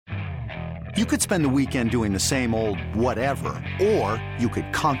You could spend the weekend doing the same old whatever, or you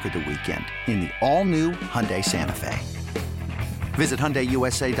could conquer the weekend in the all-new Hyundai Santa Fe. Visit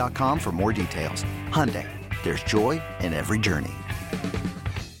HyundaiUSA.com for more details. Hyundai, there's joy in every journey.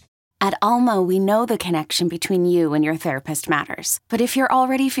 At Alma, we know the connection between you and your therapist matters. But if you're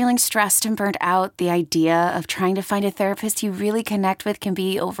already feeling stressed and burnt out, the idea of trying to find a therapist you really connect with can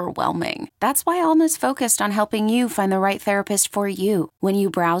be overwhelming. That's why Alma's focused on helping you find the right therapist for you. When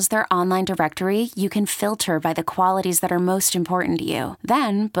you browse their online directory, you can filter by the qualities that are most important to you.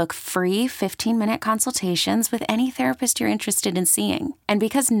 Then book free 15-minute consultations with any therapist you're interested in seeing. And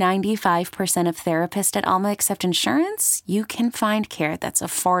because 95% of therapists at Alma accept insurance, you can find care that's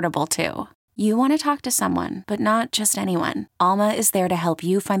affordable too. You want to talk to someone, but not just anyone. Alma is there to help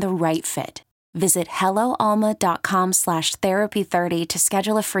you find the right fit. Visit helloalma.com/therapy30 to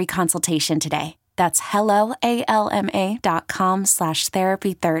schedule a free consultation today. That's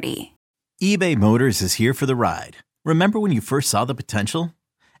helloalma.com/therapy30. eBay Motors is here for the ride. Remember when you first saw the potential?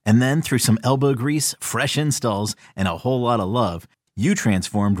 And then through some elbow grease, fresh installs, and a whole lot of love, you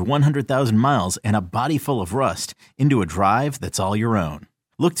transformed 100,000 miles and a body full of rust into a drive that's all your own.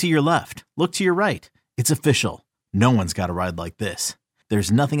 Look to your left. Look to your right. It's official. No one's got a ride like this. There's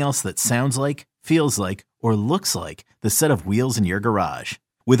nothing else that sounds like, feels like, or looks like the set of wheels in your garage.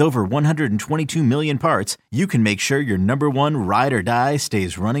 With over 122 million parts, you can make sure your number one ride or die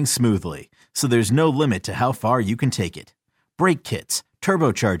stays running smoothly. So there's no limit to how far you can take it. Brake kits,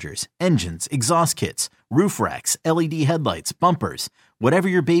 turbochargers, engines, exhaust kits, roof racks, LED headlights, bumpers, whatever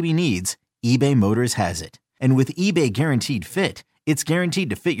your baby needs, eBay Motors has it. And with eBay Guaranteed Fit, it's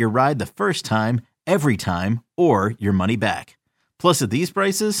guaranteed to fit your ride the first time, every time, or your money back. Plus, at these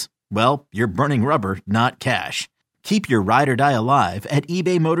prices, well, you're burning rubber, not cash. Keep your ride or die alive at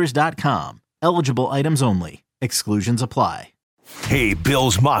ebaymotors.com. Eligible items only. Exclusions apply. Hey,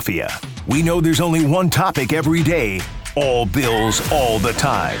 Bills Mafia. We know there's only one topic every day. All Bills, all the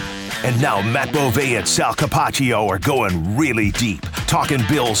time. And now Matt Bove and Sal Capaccio are going really deep, talking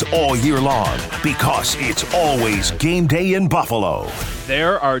Bills all year long, because it's always game day in Buffalo.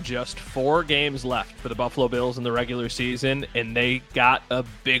 There are just 4 games left for the Buffalo Bills in the regular season, and they got a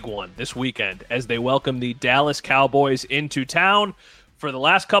big one this weekend as they welcome the Dallas Cowboys into town. For the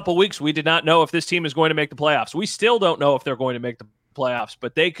last couple weeks, we did not know if this team is going to make the playoffs. We still don't know if they're going to make the playoffs,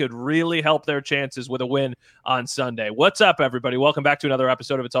 but they could really help their chances with a win on Sunday. What's up, everybody? Welcome back to another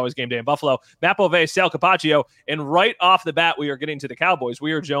episode of It's Always Game Day in Buffalo. Matt Bove, Sal Capaccio, and right off the bat, we are getting to the Cowboys.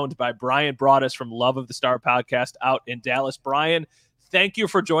 We are joined by Brian Broaddus from Love of the Star podcast out in Dallas. Brian, thank you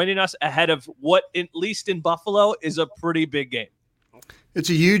for joining us ahead of what, at least in Buffalo, is a pretty big game. It's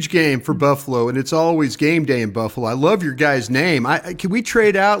a huge game for Buffalo, and it's always game day in Buffalo. I love your guys' name. Can we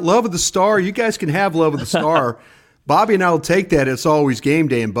trade out Love of the Star? You guys can have Love of the Star. Bobby and I will take that. It's always game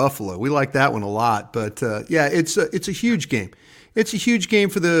day in Buffalo. We like that one a lot. But yeah, it's a huge game. It's a huge game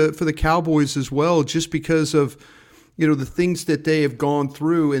for the Cowboys as well, just because of the things that they have gone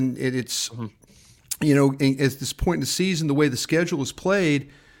through, and it's at this point in the season, the way the schedule is played,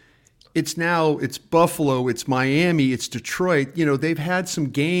 it's Buffalo, it's Miami, it's Detroit. They've had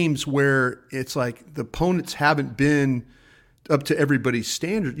some games where it's like the opponents haven't been up to everybody's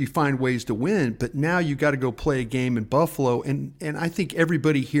standard. You find ways to win, but now you got to go play a game in Buffalo, and I think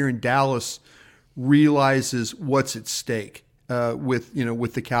everybody here in Dallas realizes what's at stake with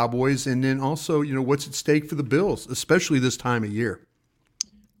the Cowboys, and then also what's at stake for the Bills, especially this time of year.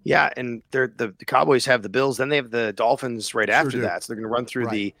 Yeah, and the Cowboys have the Bills, then they have the Dolphins right after that, so they're going to run through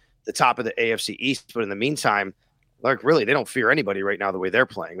the top of the AFC East. But in the meantime, really, they don't fear anybody right now the way they're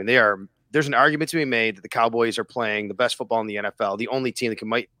playing. I mean, there's an argument to be made that the Cowboys are playing the best football in the NFL. The only team that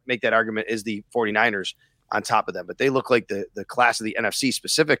might make that argument is the 49ers on top of them. But they look like the class of the NFC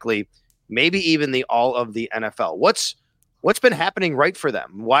specifically, maybe even the all of the NFL. What's been happening right for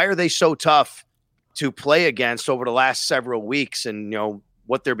them? Why are they so tough to play against over the last several weeks, and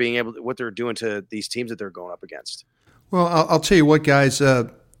what they're doing to these teams that they're going up against? Well, I'll tell you what, guys.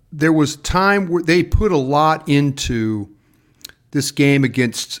 There was time where they put a lot into this game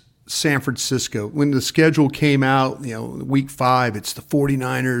against San Francisco. When the schedule came out, week 5, it's the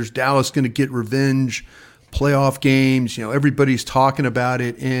 49ers, Dallas going to get revenge, playoff games, everybody's talking about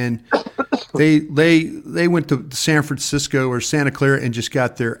it. And they went to San Francisco or Santa Clara and just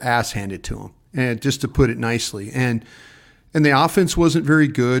got their ass handed to them, and just to put it nicely. And the offense wasn't very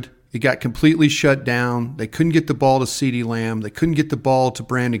good. It got completely shut down. They couldn't get the ball to CeeDee Lamb. They couldn't get the ball to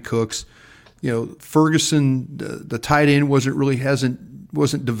Brandon Cooks. Ferguson, the tight end,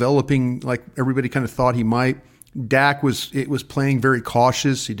 wasn't developing like everybody kind of thought he might. Dak was playing very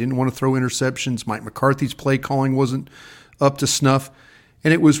cautious. He didn't want to throw interceptions. Mike McCarthy's play calling wasn't up to snuff.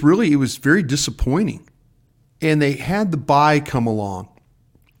 And it was very disappointing. And they had the bye come along.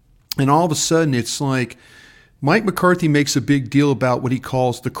 And all of a sudden, it's like Mike McCarthy makes a big deal about what he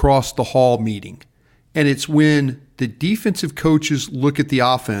calls the cross the hall meeting. And it's when the defensive coaches look at the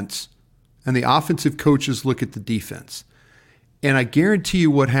offense and the offensive coaches look at the defense. And I guarantee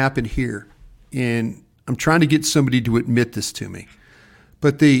you what happened here, and I'm trying to get somebody to admit this to me,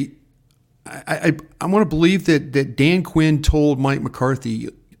 but I want to believe that Dan Quinn told Mike McCarthy,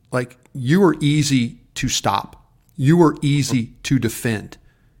 like, you are easy to stop. You are easy to defend.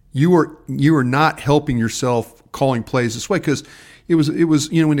 You are not helping yourself calling plays this way, because it was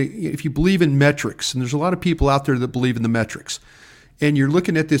if you believe in metrics, and there's a lot of people out there that believe in the metrics, and you're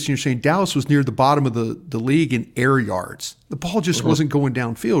looking at this and you're saying Dallas was near the bottom of the league in air yards. The ball just wasn't going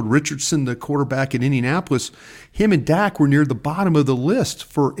downfield. Richardson, the quarterback in Indianapolis, him and Dak were near the bottom of the list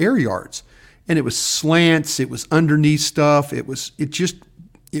for air yards. And it was slants, it was underneath stuff. It was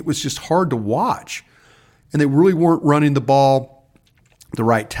just hard to watch. And they really weren't running the ball. The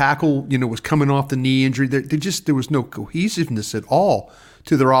right tackle, was coming off the knee injury. There was no cohesiveness at all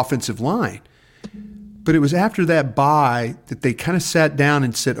to their offensive line. But it was after that bye that they kind of sat down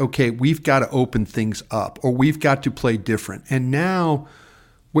and said, okay, we've got to open things up, or we've got to play different. And now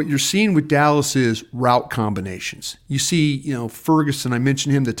what you're seeing with Dallas is route combinations. You see, Ferguson, I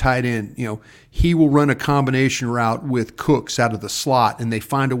mentioned him, the tight end, he will run a combination route with Cooks out of the slot, and they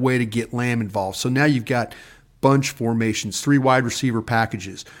find a way to get Lamb involved. So now you've got bunch formations, 3 wide receiver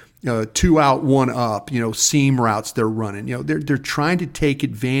packages, 2 out, 1 up, seam routes they're running. They're trying to take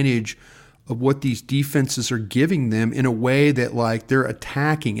advantage of what these defenses are giving them in a way that, like, they're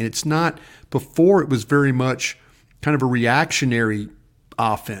attacking. And it's not, before it was very much kind of a reactionary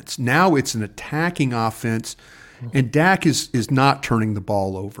offense. Now it's an attacking offense, and Dak is not turning the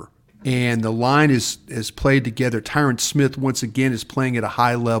ball over. And the line is played together. Tyron Smith, once again, is playing at a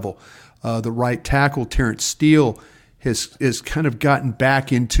high level. The right tackle, Terrence Steele, has kind of gotten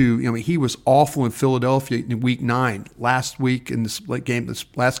back into, he was awful in Philadelphia in week 9. Last week in this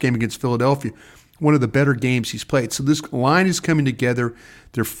last game against Philadelphia, one of the better games he's played. So this line is coming together.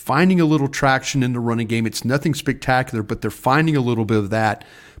 They're finding a little traction in the running game. It's nothing spectacular, but they're finding a little bit of that.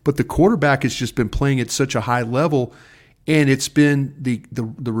 But the quarterback has just been playing at such a high level, and it's been the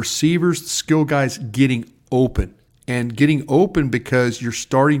receivers, the skill guys getting open. And getting open because you're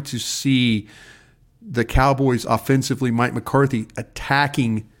starting to see the Cowboys offensively, Mike McCarthy,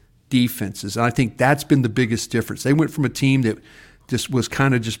 attacking defenses. And I think that's been the biggest difference. They went from a team that just was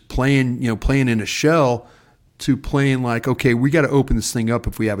kind of just playing in a shell to playing like, okay, we got to open this thing up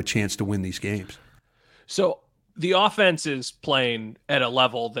if we have a chance to win these games. So the offense is playing at a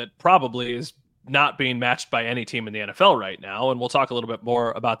level that probably is not being matched by any team in the NFL right now. And we'll talk a little bit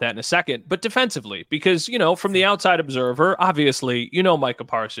more about that in a second. But defensively, because, from the outside observer, obviously, Micah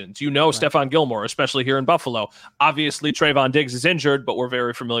Parsons, right. Stephon Gilmore, especially here in Buffalo. Obviously, Trayvon Diggs is injured, but we're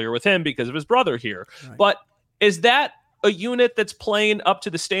very familiar with him because of his brother here. Right. But is that a unit that's playing up to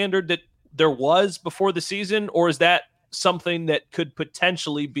the standard that there was before the season? Or is that something that could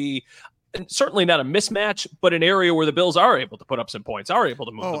potentially be certainly not a mismatch, but an area where the Bills are able to put up some points, are able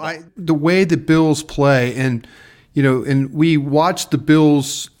to move the ball? The way the Bills play, and we watch the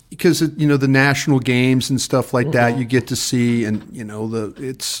Bills because the national games and stuff like that you get to see, and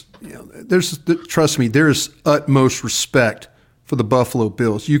trust me, there's utmost respect for the Buffalo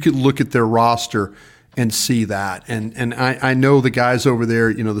Bills. You could look at their roster and see that, and I know the guys over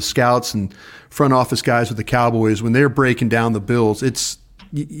there, the scouts and front office guys with the Cowboys, when they're breaking down the Bills, it's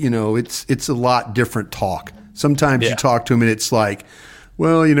a lot different talk. Sometimes you talk to them and it's like,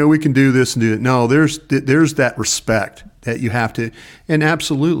 well, we can do this and do that. No, there's that respect that you have to. And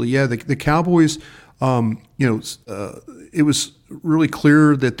absolutely, yeah, the Cowboys, it was really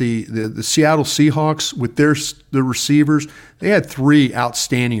clear that the Seattle Seahawks with their receivers, they had 3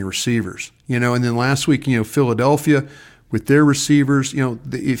 outstanding receivers, and then last week, Philadelphia with their receivers,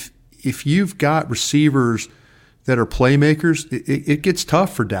 if you've got receivers that are playmakers, it gets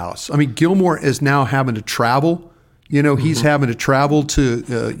tough for Dallas. I mean, Gilmore is now having to travel. He's having to travel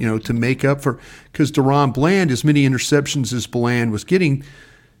to make up for, because Deron Bland, as many interceptions as Bland was getting,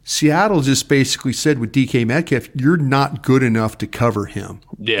 Seattle just basically said with DK Metcalf, you're not good enough to cover him.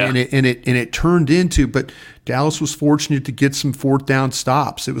 Yeah. And it turned into, but Dallas was fortunate to get some 4th down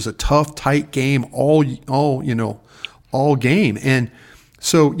stops. It was a tough, tight game all game. And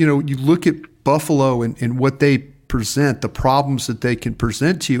so, you look at Buffalo and what they present, the problems that they can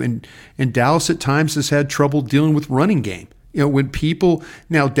present to you. And Dallas at times has had trouble dealing with running game.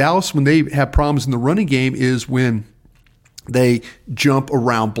 Dallas, when they have problems in the running game, is when they jump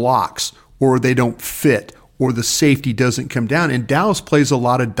around blocks, or they don't fit, or the safety doesn't come down. And Dallas plays a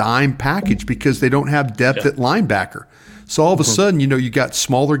lot of dime package because they don't have depth at linebacker. So all of a sudden, you got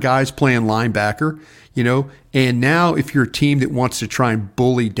smaller guys playing linebacker, and now if you're a team that wants to try and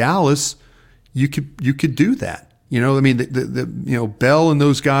bully Dallas, you could do that. The Bell and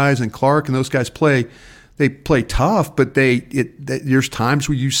those guys and Clark and those guys play tough, but there's times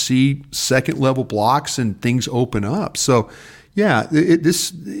where you see second level blocks and things open up. So yeah,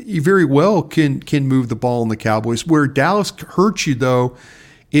 you very well can move the ball in the Cowboys. Where Dallas hurts you though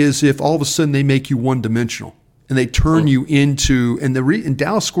is if all of a sudden they make you one dimensional and they turn you into and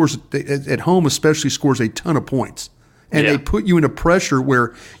Dallas scores at home especially scores a ton of points. And they put you in a pressure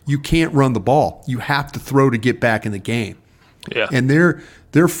where you can't run the ball. You have to throw to get back in the game. Yeah. And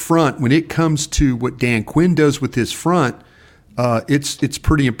their front, when it comes to what Dan Quinn does with his front, it's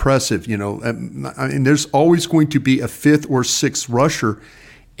pretty impressive. And there's always going to be a fifth or sixth rusher.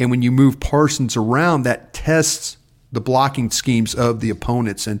 And when you move Parsons around, that tests the blocking schemes of the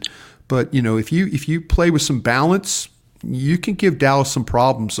opponents. But if you play with some balance, you can give Dallas some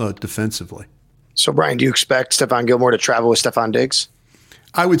problems defensively. So, Brian, do you expect Stephon Gilmore to travel with Stephon Diggs?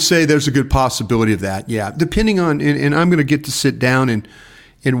 I would say there's a good possibility of that, yeah. Depending on – and I'm going to get to sit down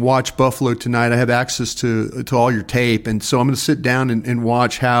and watch Buffalo tonight. I have access to all your tape, and so I'm going to sit down and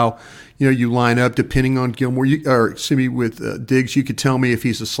watch how you line up depending on Gilmore. With Diggs, you could tell me if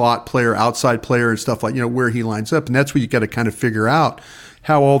he's a slot player, outside player, and stuff like where he lines up, and that's where you got to kind of figure out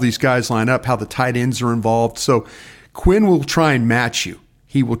how all these guys line up, how the tight ends are involved. So Quinn will try and match you.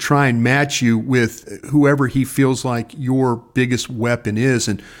 He will try and match you with whoever he feels like your biggest weapon is.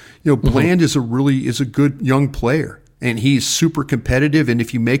 And, Bland is a good young player, and he's super competitive. And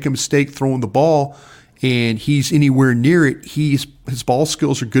if you make a mistake throwing the ball and he's anywhere near it, his ball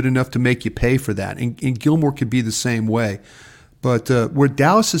skills are good enough to make you pay for that. And Gilmore could be the same way. But where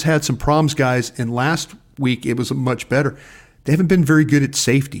Dallas has had some problems, guys, and last week it was much better, they haven't been very good at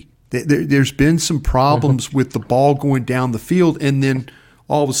safety. There's been some problems with the ball going down the field, and then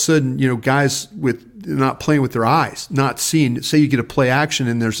all of a sudden, guys with not playing with their eyes, not seeing. Say you get a play action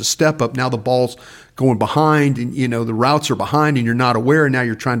and there's a step up. Now the ball's going behind, and the routes are behind, and you're not aware. And now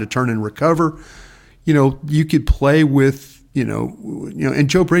you're trying to turn and recover. You could play with, And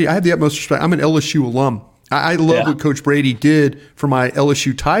Joe Brady, I have the utmost respect. I'm an LSU alum. I love what Coach Brady did for my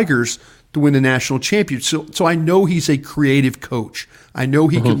LSU Tigers to win the national championship. So I know he's a creative coach. I know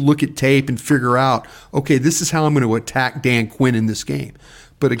he can look at tape and figure out, okay, this is how I'm going to attack Dan Quinn in this game.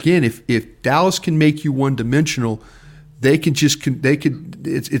 But again, if Dallas can make you one dimensional, it's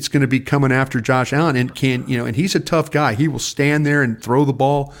going to be coming after Josh Allen and and he's a tough guy. He will stand there and throw the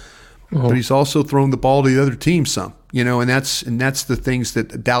ball, but he's also thrown the ball to the other team some, and that's the things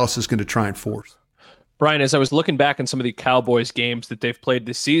that Dallas is going to try and force. Brian, as I was looking back in some of the Cowboys games that they've played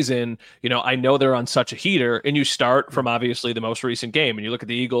this season, I know they're on such a heater, and you start from obviously the most recent game, and you look at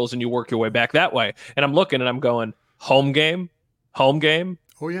the Eagles and you work your way back that way. And I'm looking and I'm going, home game, home game,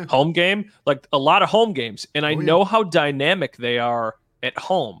 like a lot of home games. And I know how dynamic they are at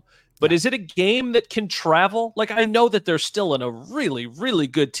home. But is it a game that can travel? Like, I know that they're still in a really, really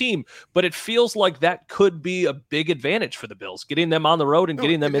good team, but it feels like that could be a big advantage for the Bills, getting them on the road and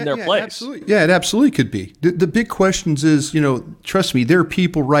getting them in their place. Absolutely. Yeah, it absolutely could be. The big questions is, trust me, there are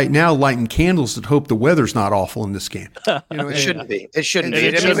people right now lighting candles that hope the weather's not awful in this game. It shouldn't be. It shouldn't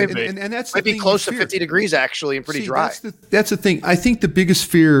be. And that's might be close to 50 degrees, actually, and pretty dry. That's the thing. I think the biggest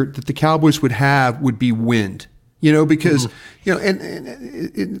fear that the Cowboys would have would be wind. Because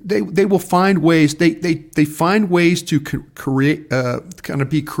and they will find ways. They find ways to create, kind of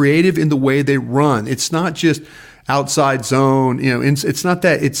be creative in the way they run. It's not just outside zone. It's not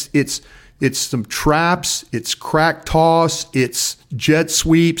that. It's some traps. It's crack toss. It's jet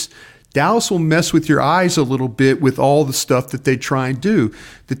sweeps. Dallas will mess with your eyes a little bit with all the stuff that they try and do.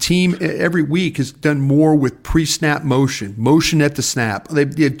 The team every week has done more with pre-snap motion at the snap.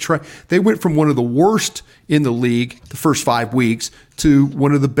 They went from one of the worst in the league the first 5 weeks to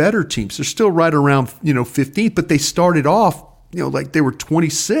one of the better teams. They're still right around 15th, but they started off like they were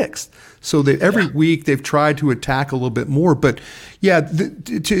 26th. So every week they've tried to attack a little bit more. But yeah,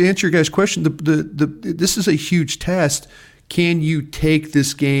 to answer your guys' question, this is a huge test. Can you take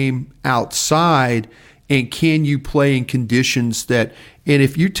this game outside, and can you play in conditions and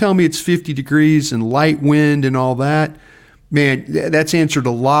if you tell me it's 50 degrees and light wind and all that, man, that's answered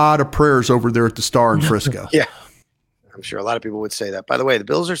a lot of prayers over there at the Star in Frisco. Yeah, I'm sure a lot of people would say that. By the way, the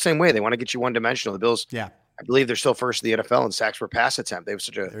Bills are the same way. They want to get you one-dimensional. The Bills, I believe they're still first in the NFL in sacks per pass attempt. They have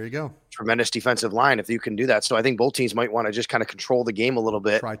such a tremendous defensive line if you can do that. So I think both teams might want to just kind of control the game a little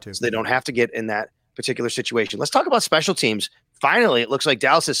bit so they don't have to get in that particular situation. Let's talk about special teams. Finally, it looks like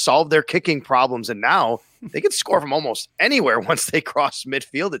Dallas has solved their kicking problems, and now they can score from almost anywhere once they cross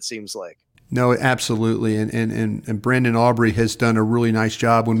midfield, it seems like. No, absolutely. And Brandon Aubrey has done a really nice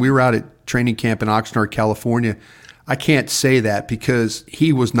job. When we were out at training camp in Oxnard, California, I can't say that because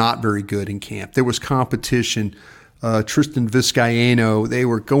he was not very good in camp. There was competition. Tristan Vizcaino, they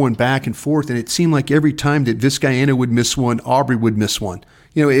were going back and forth, and it seemed like every time that Vizcaino would miss one, Aubrey would miss one.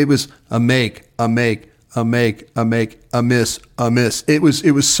 It was a make, a miss. It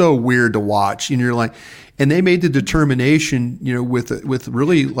was so weird to watch. And you're like, and they made the determination, with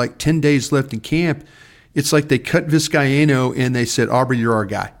really like 10 days left in camp, it's like they cut Vizcaino and they said, Aubrey, you're our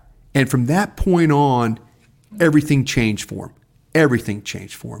guy. And from that point on, everything changed for him. Everything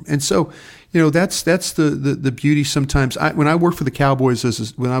changed for him. And so, that's the beauty sometimes. When I worked for the Cowboys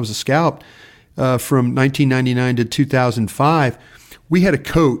when I was a scout from 1999 to 2005, we had a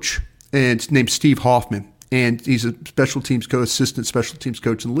coach, and it's named Steve Hoffman, and he's a assistant special teams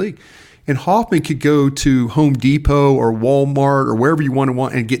coach in the league. And Hoffman could go to Home Depot or Walmart or wherever you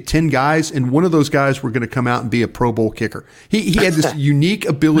want and get 10 guys, and one of those guys were going to come out and be a Pro Bowl kicker. He had this unique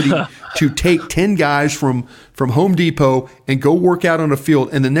ability to take 10 guys from Home Depot and go work out on a field,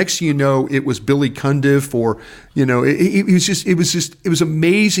 and the next thing you know, it was Billy Cundiff, or it was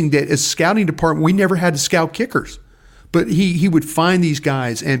amazing that as a scouting department, we never had to scout kickers, but he would find these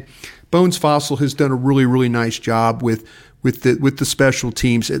guys. And Bones Fossil has done a really, really nice job with the special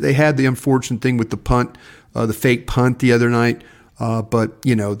teams. They had the unfortunate thing with the punt, the fake punt the other night, but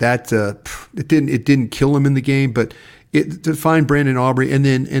it didn't kill him in the game. But to find Brandon Aubrey, and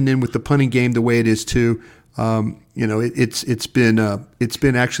then with the punting game the way it is too, it's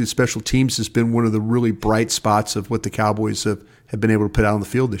been actually special teams has been one of the really bright spots of what the Cowboys have been able to put out on the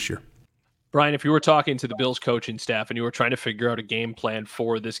field this year. Brian, if you were talking to the Bills coaching staff and you were trying to figure out a game plan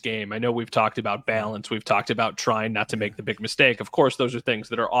for this game, I know we've talked about balance. We've talked about trying not to make the big mistake. Of course, those are things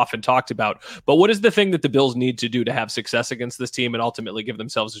that are often talked about. But what is the thing that the Bills need to do to have success against this team and ultimately give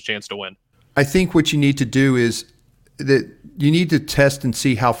themselves a chance to win? I think what you need to do is that you need to test and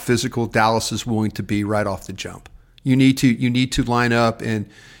see how physical Dallas is willing to be right off the jump. You need to line up, and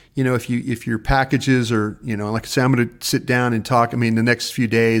if your packages are, like I said, I'm going to sit down and talk. I mean, the next few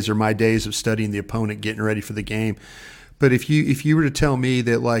days are my days of studying the opponent, getting ready for the game. But if you were to tell me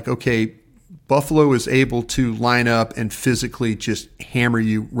that, like, okay, Buffalo is able to line up and physically just hammer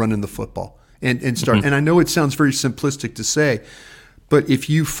you running the football and start. Mm-hmm. And I know it sounds very simplistic to say, but if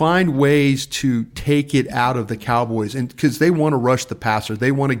you find ways to take it out of the Cowboys, and because they want to rush the passer,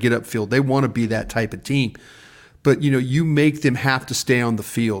 they want to get upfield, they want to be that type of team. But, you make them have to stay on the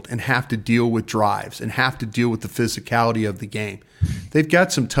field and have to deal with drives and have to deal with the physicality of the game. They've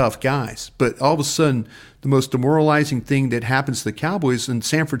got some tough guys, but all of a sudden, the most demoralizing thing that happens to the Cowboys, and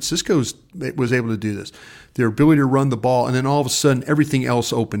San Francisco was able to do this, their ability to run the ball, and then all of a sudden, everything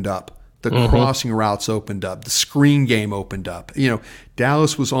else opened up. The crossing routes opened up. The screen game opened up.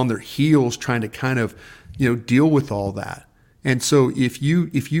 Dallas was on their heels trying to kind of, deal with all that. And so if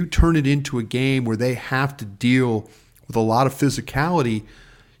you turn it into a game where they have to deal with a lot of physicality,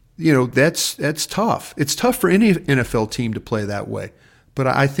 that's tough. It's tough for any NFL team to play that way. But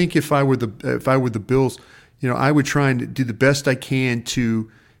I think if I were the Bills, I would try and do the best I can to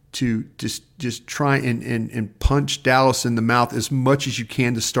just try and punch Dallas in the mouth as much as you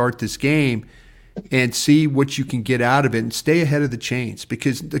can to start this game, and see what you can get out of it and stay ahead of the chains.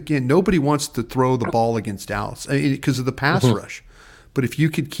 Because, again, nobody wants to throw the ball against Dallas because of the pass rush. But if you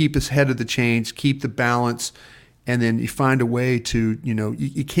could keep us ahead of the chains, keep the balance, and then you find a way to,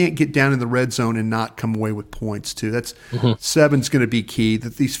 you can't get down in the red zone and not come away with points too. That's 7's going to be key,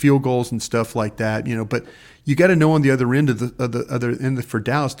 that these field goals and stuff like that, but you got to know on the other end of the other end for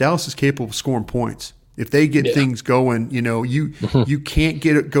Dallas is capable of scoring points. If they get things going, you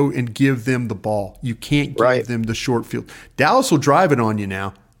can't go and give them the ball. You can't give them the short field. Dallas will drive it on you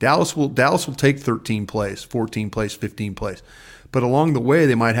now. Dallas will take 13 plays, 14 plays, 15 plays. But along the way,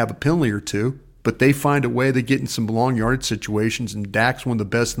 they might have a penalty or two, but they find a way to get in some long yardage situations, and Dak's one of the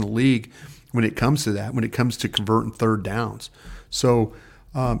best in the league when it comes to that, when it comes to converting third downs. So,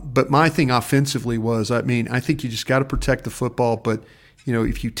 but my thing offensively was, I think you just got to protect the football, but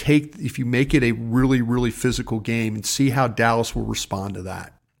if you make it a really, really physical game, and see how Dallas will respond to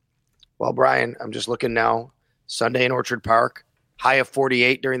that. Well, Brian, I'm just looking now. Sunday in Orchard Park, high of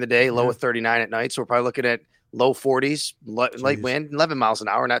 48 during the day, low of 39 at night. So we're probably looking at low 40s, light wind, 11 miles an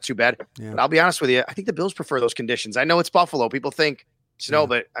hour, not too bad. Yeah. But I'll be honest with you, I think the Bills prefer those conditions. I know it's Buffalo. People think snow,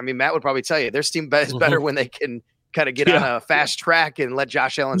 but Matt would probably tell you their team is better when they can kind of get on a fast track and let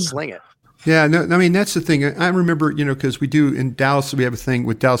Josh Allen sling it. Yeah, no, I mean, that's the thing. I remember, because we do in Dallas, we have a thing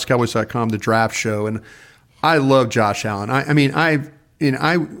with DallasCowboys.com, the draft show, and I love Josh Allen. I've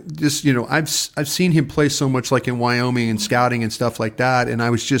seen him play so much, like in Wyoming and scouting and stuff like that, and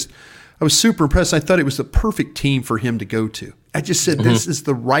I was super impressed. I thought it was the perfect team for him to go to. I just said, this is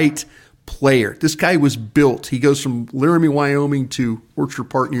the right player. This guy was built. He goes from Laramie, Wyoming to Orchard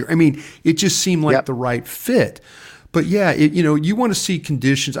Park, New York. I mean, it just seemed like the right fit. But yeah, you want to see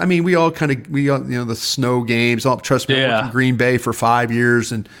conditions. I mean, we all the snow games. Trust me, I worked in Green Bay for 5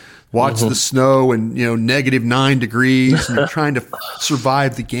 years and watched the snow and -9 degrees and you're trying to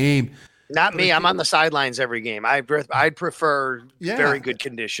survive the game. Not me. I'm on the sidelines every game. I'd prefer very good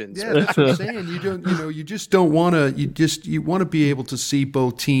conditions. Yeah, that's what I'm saying. You just don't want to. You want to be able to see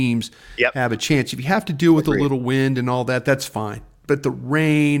both teams have a chance. If you have to deal with a little wind and all that, that's fine. But the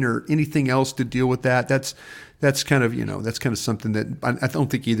rain or anything else to deal with that's kind of something that I don't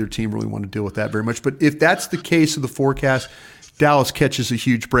think either team really want to deal with that very much. But if that's the case of the forecast, Dallas catches a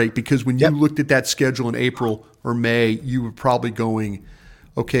huge break because when you looked at that schedule in April or May, you were probably going,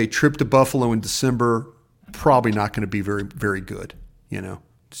 okay, trip to Buffalo in December, probably not going to be very, very good. So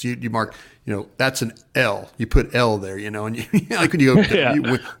you mark, that's an L. You put L there, and you, like when you go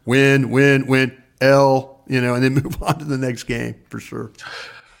you win, L, and then move on to the next game for sure.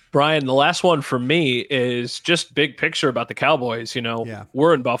 Brian, the last one for me is just big picture about the Cowboys.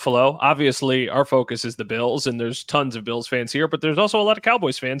 We're in Buffalo. Obviously, our focus is the Bills, and there's tons of Bills fans here, but there's also a lot of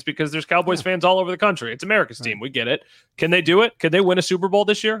Cowboys fans because there's Cowboys fans all over the country. It's America's team. We get it. Can they do it? Can they win a Super Bowl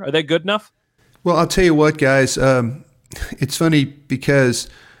this year? Are they good enough? Well, I'll tell you what, guys. It's funny because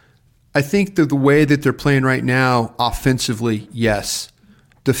I think that the way that they're playing right now, offensively, yes.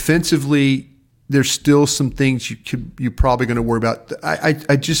 Defensively, there's still some things you're probably going to worry about.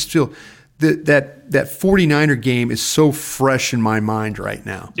 I just feel that 49er game is so fresh in my mind right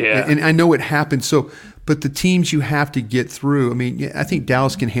now. Yeah. And I know it happened. But the teams you have to get through, I mean, I think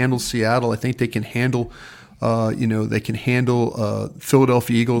Dallas can handle Seattle. I think they can handle,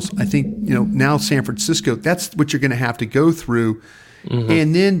 Philadelphia Eagles. I think, now San Francisco, that's what you're going to have to go through. Mm-hmm.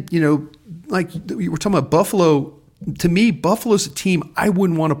 And then, like you were talking about Buffalo. To me, Buffalo's a team I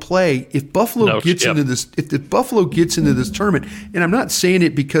wouldn't want to play if Buffalo gets into this. If Buffalo gets into this tournament, and I'm not saying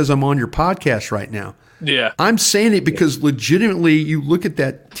it because I'm on your podcast right now. Yeah, I'm saying it because legitimately, you look at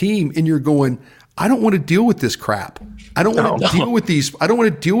that team and you're going, I don't want to deal with this crap. I don't want to deal with these. I don't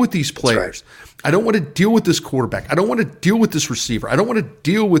want to deal with these players. Right. I don't want to deal with this quarterback. I don't want to deal with this receiver. I don't want to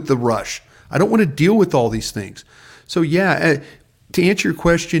deal with the rush. I don't want to deal with all these things. So yeah, to answer your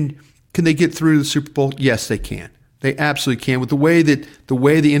question, can they get through the Super Bowl? Yes, they can. They absolutely can. With the way the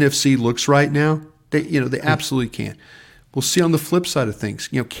NFC looks right now, they absolutely can. We'll see on the flip side of things.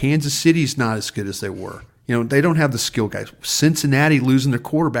 Kansas City's not as good as they were. They don't have the skill guys. Cincinnati losing their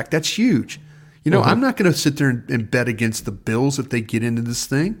quarterback, that's huge. I'm not going to sit there and bet against the Bills if they get into this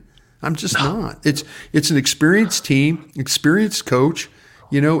thing. I'm just not. It's an experienced team, experienced coach,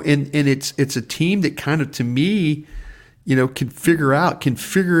 and it's a team that kind of, to me, can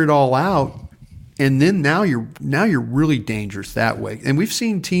figure it all out. And then now you're really dangerous that way. And we've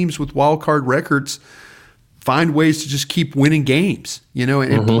seen teams with wild card records find ways to just keep winning games,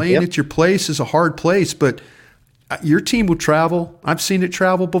 and playing at your place is a hard place, but your team will travel. I've seen it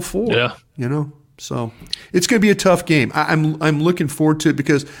travel before, so it's going to be a tough game. I'm looking forward to it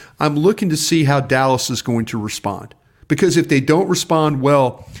because I'm looking to see how Dallas is going to respond, because if they don't respond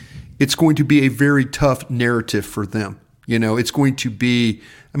well, it's going to be a very tough narrative for them. It's going to be,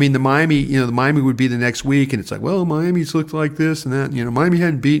 the Miami would be the next week, and it's like, well, Miami's looked like this and that. Miami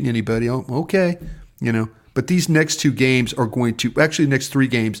hadn't beaten anybody. Oh, okay. But these next two games are going to, actually the next three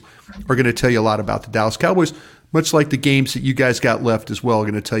games are going to tell you a lot about the Dallas Cowboys, much like the games that you guys got left as well are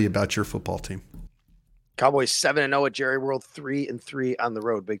going to tell you about your football team. Cowboys 7-0 at Jerry World, 3-3 on the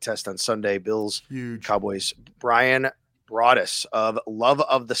road. Big test on Sunday. Bills, huge. Cowboys. Brian Broaddus of Love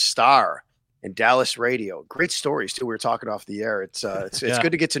of the Star and Dallas Radio. Great stories too. We were talking off the air. It's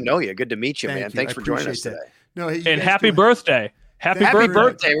good to get to know you. Good to meet you, man. Thanks for joining us today. No, and happy birthday. Happy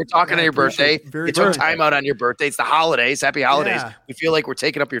birthday. We're talking on your birthday. You took time out on your birthday. It's the holidays. Happy holidays. Yeah. We feel like we're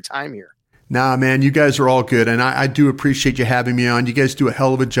taking up your time here. Nah, man, you guys are all good. And I do appreciate you having me on. You guys do a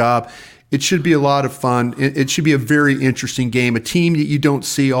hell of a job. It should be a lot of fun. It should be a very interesting game. A team that you don't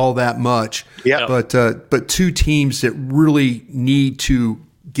see all that much. Yeah. But two teams that really need to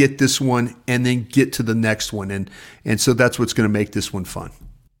get this one and then get to the next one. And so that's what's going to make this one fun.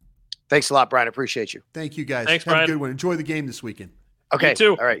 Thanks a lot, Brian. Appreciate you. Thank you, guys. Thanks, Have Brian. a good one. Enjoy the game this weekend. Okay. You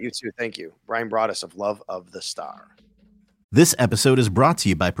too. All right. You too. Thank you. Brian Broaddus of Love of the Star. This episode is brought to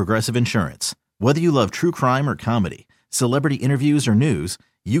you by Progressive Insurance. Whether you love true crime or comedy, celebrity interviews or news,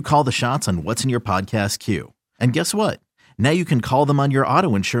 You call the shots on what's in your podcast queue. And guess what? Now you can call them on your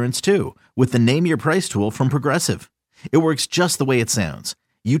auto insurance too with the Name Your Price tool from Progressive. It works just the way it sounds.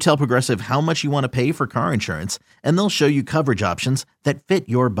 You tell Progressive how much you want to pay for car insurance, and they'll show you coverage options that fit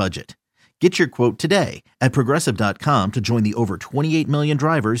your budget. Get your quote today at Progressive.com to join the over 28 million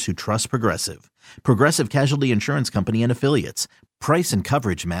drivers who trust Progressive. Progressive Casualty Insurance Company and Affiliates. Price and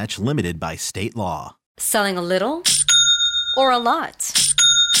coverage match limited by state law. Selling a little or a lot?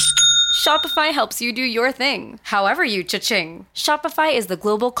 Shopify helps you do your thing, however you cha-ching. Shopify is the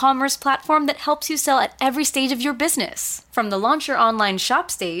global commerce platform that helps you sell at every stage of your business. From the launch your online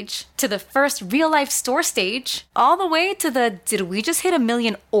shop stage, to the first real-life store stage, all the way to the did we just hit 1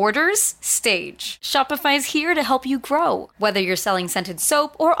 million orders stage. Shopify's here to help you grow. Whether you're selling scented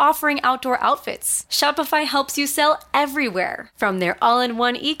soap or offering outdoor outfits, Shopify helps you sell everywhere. From their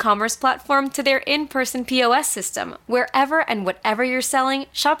all-in-one e-commerce platform to their in-person POS system, wherever and whatever you're selling,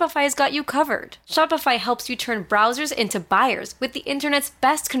 Shopify's got you covered. Shopify helps you turn browsers into buyers with the internet's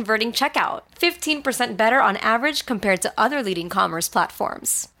best converting checkout. 15% better on average compared to other leading commerce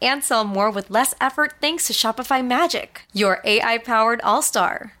platforms. And sell more with less effort thanks to Shopify Magic, your AI-powered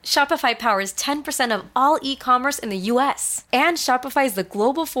all-star. Shopify powers 10% of all e-commerce in the US. And Shopify is the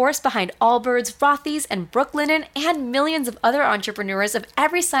global force behind Allbirds, Rothy's, and Brooklinen, and millions of other entrepreneurs of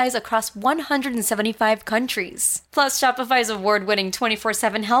every size across 175 countries. Plus, Shopify's award-winning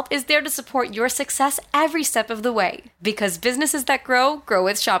 24/7 help is there to support your success every step of the way. Because businesses that grow, grow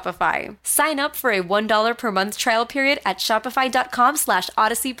with Shopify. Sign up for a $1 per month trial period at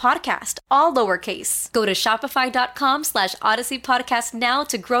shopify.com/Odyssey Podcast, all lowercase. Go to shopify.com/Odyssey Podcast now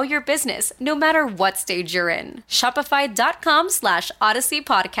to grow your business, no matter what stage you're in. Shopify.com/Odyssey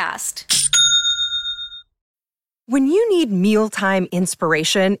Podcast. When you need mealtime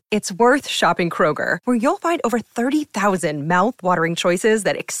inspiration, it's worth shopping Kroger, where you'll find over 30,000 mouth-watering choices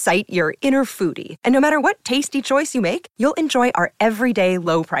that excite your inner foodie. And no matter what tasty choice you make, you'll enjoy our everyday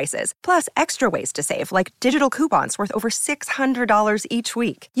low prices, plus extra ways to save, like digital coupons worth over $600 each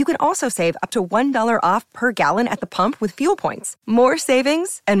week. You can also save up to $1 off per gallon at the pump with fuel points. More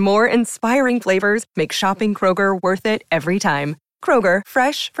savings and more inspiring flavors make shopping Kroger worth it every time. Kroger,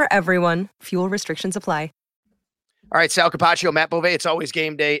 fresh for everyone. Fuel restrictions apply. All right, Sal Capaccio, Matt Bove. It's always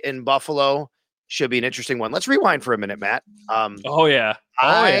game day in Buffalo. Should be an interesting one. Let's rewind for a minute, Matt. I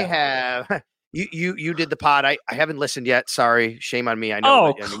have you did the pod. I haven't listened yet. Sorry, shame on me. I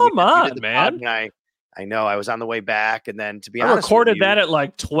know. Come on, man. I know. I was on the way back, and then to be I honest, recorded that at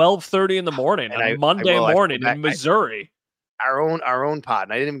like 12:30 in the morning on Monday morning in Missouri. Our own pod,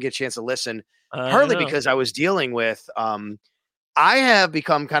 and I didn't even get a chance to listen. Partly because I was dealing with. I have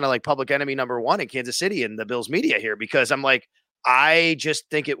become kind of like public enemy number one in Kansas City in the Bills media here, because I'm like, I just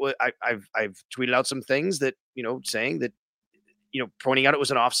think it was, I've tweeted out some things that, saying that, pointing out it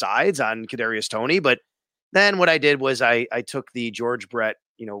was an offsides on Kadarius Toney. But then what I did was I took the George Brett,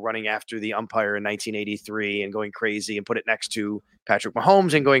 running after the umpire in 1983 and going crazy, and put it next to Patrick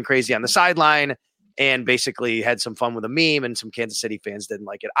Mahomes and going crazy on the sideline, and basically had some fun with a meme, and some Kansas City fans didn't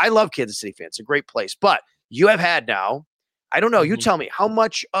like it. I love Kansas City fans. It's a great place, but you have had now, I don't know. You tell me, how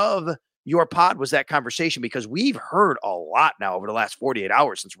much of your pod was that conversation? Because we've heard a lot now over the last 48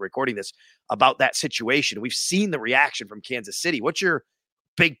 hours since we're recording this about that situation. We've seen the reaction from Kansas City. What's your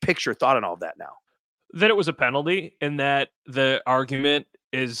big picture thought on all of that now? That it was a penalty, and that the argument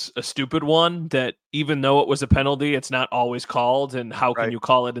is a stupid one, that even though it was a penalty, it's not always called. And how can you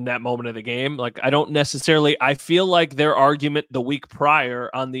call it in that moment of the game? Like, I feel like their argument the week prior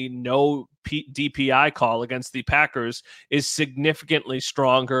on the no DPI call against the Packers is significantly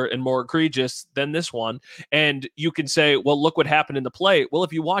stronger and more egregious than this one. And you can say, well, look what happened in the play. Well,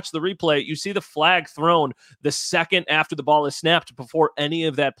 if you watch the replay, you see the flag thrown the second after the ball is snapped, before any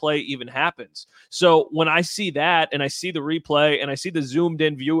of that play even happens. So when I see that, and I see the replay, and I see the zoomed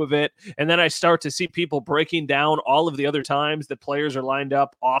in view of it, and then I start to see people breaking down all of the other times that players are lined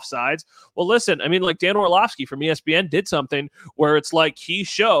up offsides. Well, listen, I mean, like Dan Orlovsky from ESPN did something where it's like he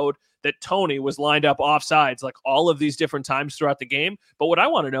showed that Toney was lined up offsides like all of these different times throughout the game. But what I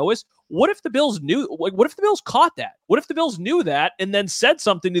want to know is, what if the Bills knew? What if the Bills caught that? What if the Bills knew that and then said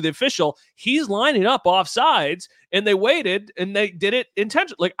something to the official? He's lining up offsides, and they waited and they did it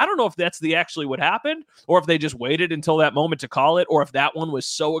intentionally. Like, I don't know if that's actually what happened, or if they just waited until that moment to call it, or if that one was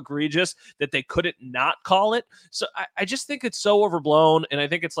so egregious that they couldn't not call it. So I just think it's so overblown, and I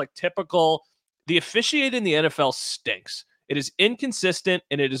think it's like typical. The officiating in the NFL stinks. It is inconsistent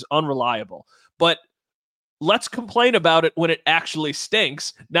and it is unreliable. But let's complain about it when it actually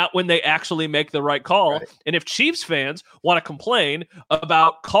stinks, not when they actually make the right call. Right. And if Chiefs fans want to complain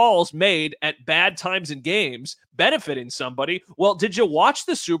about calls made at bad times in games benefiting somebody, well, did you watch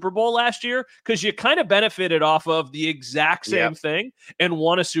the Super Bowl last year? Because you kind of benefited off of the exact same thing and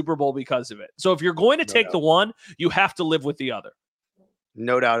won a Super Bowl because of it. So if you're going to take the one, you have to live with the other.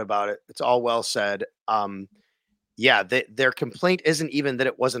 No doubt about it. It's all well said. Their complaint isn't even that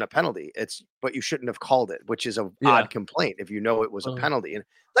it wasn't a penalty. It's but you shouldn't have called it, which is an odd complaint if you know it was a penalty. And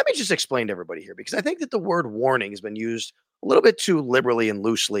let me just explain to everybody here, because I think that the word warning has been used a little bit too liberally and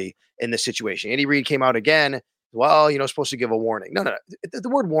loosely in this situation. Andy Reid came out again. Well, supposed to give a warning. No. The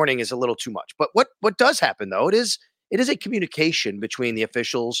word warning is a little too much. But what does happen, though, it is a communication between the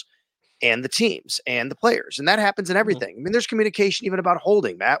officials and the teams and the players. And that happens in everything. I mean, there's communication even about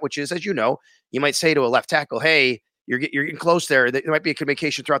holding, Matt, which is, as you know, you might say to a left tackle, hey, you're getting close there. There might be a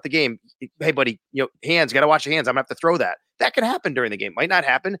communication throughout the game. Hey, buddy, hands, got to watch your hands. I'm going to have to throw that. That can happen during the game. Might not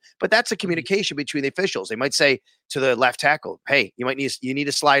happen, but that's a communication between the officials. They might say to the left tackle, hey, you need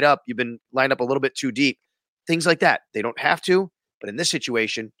to slide up. You've been lined up a little bit too deep. Things like that. They don't have to, but in this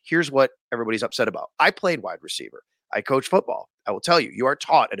situation, here's what everybody's upset about. I played wide receiver. I coach football. I will tell you, you are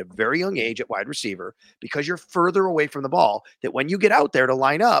taught at a very young age at wide receiver, because you're further away from the ball, that when you get out there to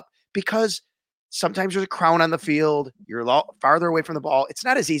line up, because sometimes there's a crowd on the field, you're a lot farther away from the ball. It's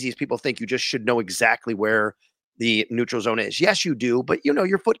not as easy as people think. You just should know exactly where the neutral zone is. Yes, you do, but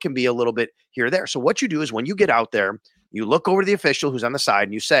your foot can be a little bit here or there. So what you do is when you get out there, you look over to the official who's on the side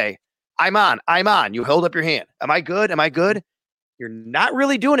and you say, I'm on. You hold up your hand. Am I good? You're not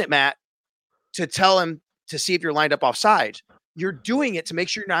really doing it, Matt, to tell him to see if you're lined up offside. You're doing it to make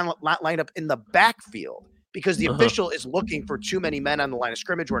sure you're not lined up in the backfield, because the official is looking for too many men on the line of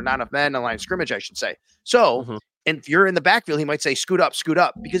scrimmage, or not enough men on the line of scrimmage, I should say. So, and if you're in the backfield, he might say, scoot up,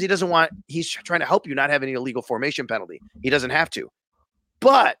 because he's trying to help you not have any illegal formation penalty. He doesn't have to.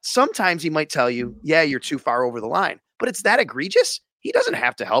 But sometimes he might tell you, yeah, you're too far over the line. But it's that egregious. He doesn't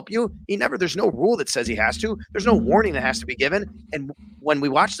have to help you. There's no rule that says he has to. There's no warning that has to be given. And when we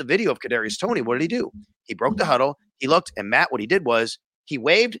watched the video of Kadarius Toney, what did he do? He broke the huddle. He looked, and Matt, what he did was he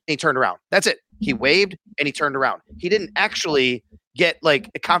waved and he turned around. That's it. He waved and he turned around. He didn't actually get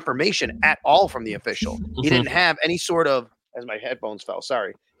a confirmation at all from the official. He didn't have any sort of, as my headphones fell,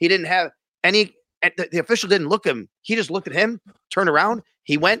 sorry. He didn't have any, the official didn't look at him. He just looked at him, turned around.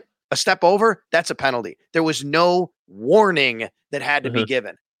 He went a step over. That's a penalty. There was no warning that had to be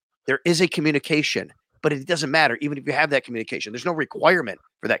given. There is a communication, but it doesn't matter. Even if you have that communication, there's no requirement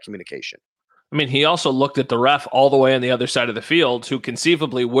for that communication. I mean, he also looked at the ref all the way on the other side of the field, who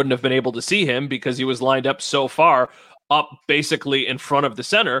conceivably wouldn't have been able to see him because he was lined up so far up basically in front of the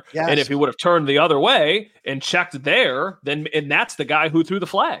center. Yes. And if he would have turned the other way and checked there, and that's the guy who threw the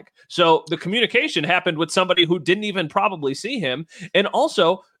flag. So the communication happened with somebody who didn't even probably see him. And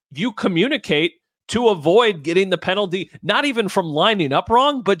also, you communicate to avoid getting the penalty, not even from lining up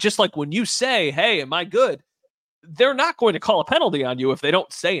wrong, but just like when you say, hey, am I good? They're not going to call a penalty on you if they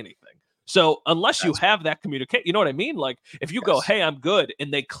don't say anything. So unless you have that communicate, you know what I mean? Like if you go, hey, I'm good,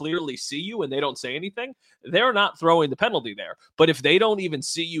 and they clearly see you and they don't say anything, they're not throwing the penalty there. But if they don't even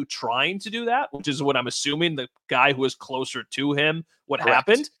see you trying to do that, which is what I'm assuming the guy who is closer to him, what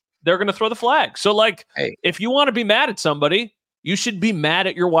happened, they're going to throw the flag. So if you want to be mad at somebody, you should be mad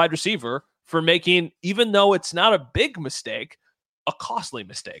at your wide receiver for making, even though it's not a big mistake, a costly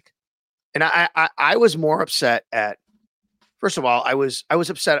mistake. And I was more upset at, first of all, I was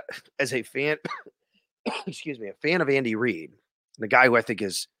upset as a fan, excuse me, a fan of Andy Reid, the guy who I think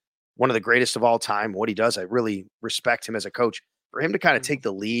is one of the greatest of all time. What he does, I really respect him as a coach. For him to kind of take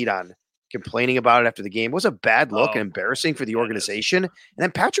the lead on complaining about it after the game was a bad look and embarrassing for the organization. And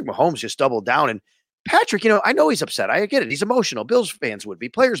then Patrick Mahomes just doubled down. And Patrick, I know he's upset. I get it. He's emotional. Bills fans would be.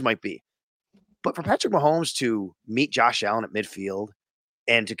 Players might be. But for Patrick Mahomes to meet Josh Allen at midfield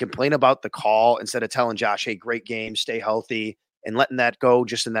and to complain about the call instead of telling Josh, hey, great game, stay healthy, and letting that go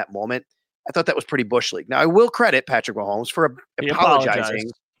just in that moment, I thought that was pretty Bush League. Now, I will credit Patrick Mahomes for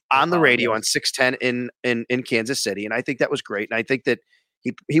apologizing on the radio on 610 in Kansas City, and I think that was great, and I think that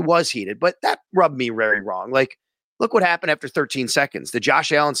he was heated, but that rubbed me very wrong. Look what happened after 13 seconds. Did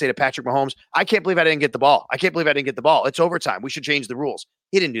Josh Allen say to Patrick Mahomes, I can't believe I didn't get the ball. It's overtime. We should change the rules.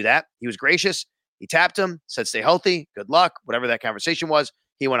 He didn't do that. He was gracious. He tapped him, said, stay healthy. Good luck. Whatever that conversation was,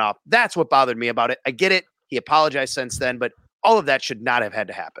 he went off. That's what bothered me about it. I get it. He apologized since then, but all of that should not have had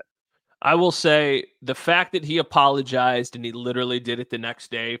to happen. I will say the fact that he apologized and he literally did it the next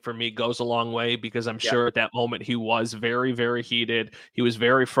day for me goes a long way, because I'm sure at that moment he was very, very heated. He was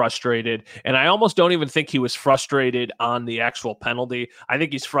very frustrated. And I almost don't even think he was frustrated on the actual penalty. I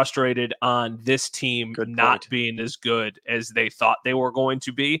think he's frustrated on this team not being as good as they thought they were going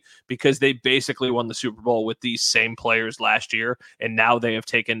to be, because they basically won the Super Bowl with these same players last year. And now they have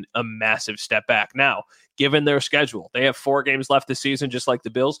taken a massive step back. Now, given their schedule, they have 4 games left this season, just like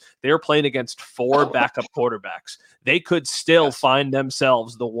the Bills. They're playing against 4 backup quarterbacks. They could still find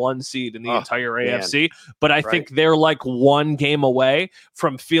themselves the 1 seed in the entire AFC, but I think they're like 1 game away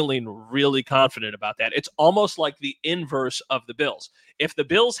from feeling really confident about that. It's almost like the inverse of the Bills. If the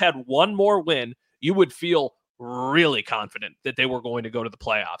Bills had 1 more win, you would feel really confident that they were going to go to the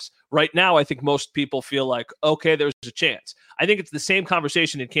playoffs. Right now, I think most people feel like, okay, there's a chance. I think it's the same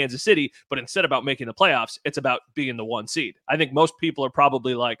conversation in Kansas City, but instead about making the playoffs, it's about being the 1 seed. I think most people are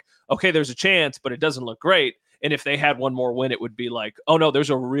probably like, okay, there's a chance, but it doesn't look great. And if they had 1 more win, it would be like, oh no, there's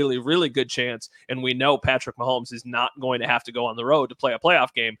a really, really good chance. And we know Patrick Mahomes is not going to have to go on the road to play a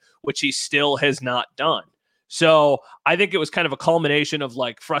playoff game, which he still has not done. So I think it was kind of a culmination of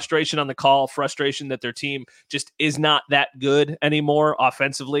like frustration on the call, frustration that their team just is not that good anymore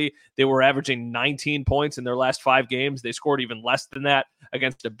offensively. They were averaging 19 points in their last 5 games. They scored even less than that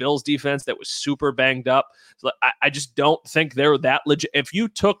against a Bills defense that was super banged up. So I just don't think they're that legit. If you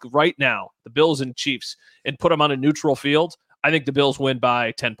took right now the Bills and Chiefs and put them on a neutral field, I think the Bills win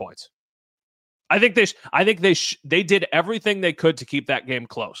by 10 points. I think they did everything they could to keep that game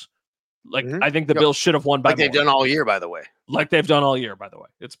close. Like, I think the Bills should have won by like they've done all year, by the way.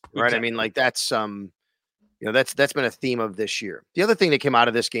 It's right. Exactly. I mean, like that's that's been a theme of this year. The other thing that came out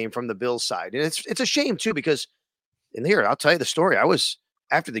of this game from the Bills side, and it's a shame too, because in here, I'll tell you the story. I was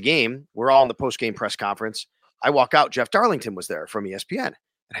after the game, we're all in the post-game press conference. I walk out, Jeff Darlington was there from ESPN. And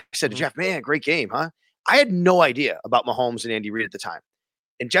I said to Jeff, man, great game, huh? I had no idea about Mahomes and Andy Reid at the time.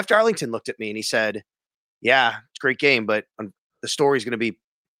 And Jeff Darlington looked at me and he said, yeah, it's a great game, but the story's going to be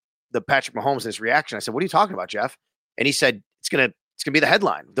the Patrick Mahomes and his reaction. I said, what are you talking about, Jeff? And he said, it's going to be the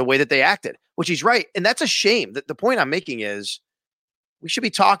headline, the way that they acted, which he's right. And that's a shame. The point I'm making is we should be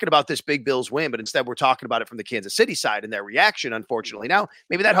talking about this big Bills win, but instead we're talking about it from the Kansas City side and their reaction, unfortunately. Now,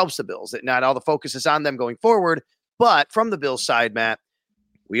 maybe that helps the Bills, that not all the focus is on them going forward. But from the Bills side, Matt,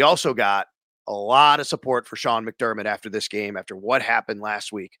 we also got a lot of support for Sean McDermott after this game, after what happened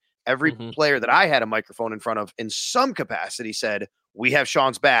last week. Every player that I had a microphone in front of in some capacity said, we have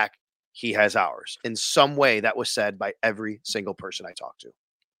Sean's back. He has ours. In some way, that was said by every single person I talked to.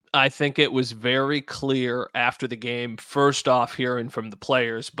 I think it was very clear after the game, first off, hearing from the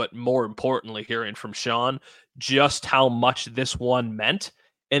players, but more importantly, hearing from Sean, just how much this one meant.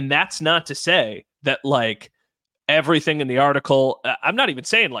 And that's not to say that, like, everything in the article, I'm not even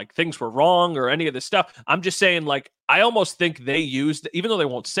saying, like, things were wrong or any of this stuff. I'm just saying, like, I almost think they used, even though they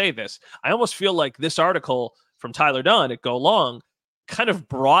won't say this, I almost feel like this article from Tyler Dunn at Go Long kind of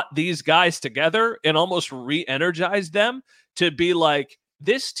brought these guys together and almost re-energized them to be like,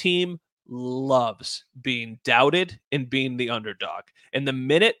 this team loves being doubted and being the underdog. And the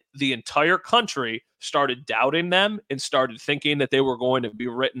minute the entire country started doubting them and started thinking that they were going to be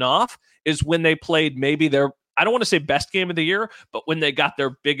written off is when they played maybe their, I don't want to say best game of the year, but when they got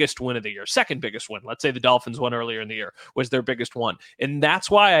their biggest win of the year, second biggest win. Let's say the Dolphins won earlier in the year was their biggest one. And that's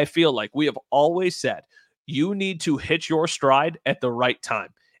why I feel like we have always said, you need to hit your stride at the right time.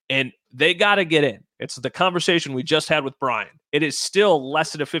 And they got to get in. It's the conversation we just had with Brian. It is still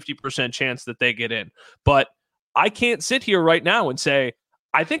less than a 50% chance that they get in. But I can't sit here right now and say,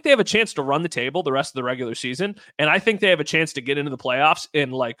 I think they have a chance to run the table the rest of the regular season. And I think they have a chance to get into the playoffs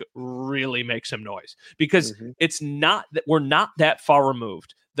and like really make some noise, because it's not that we're not that far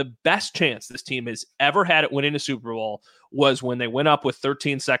removed. The best chance this team has ever had at winning a Super Bowl was when they went up with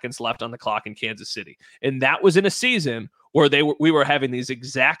 13 seconds left on the clock in Kansas City. And that was in a season where we were having these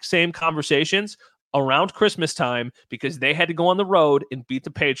exact same conversations around Christmas time, because they had to go on the road and beat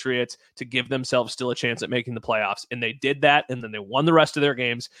the Patriots to give themselves still a chance at making the playoffs. And they did that, and then they won the rest of their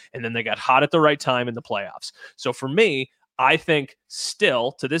games, and then they got hot at the right time in the playoffs. So for me, I think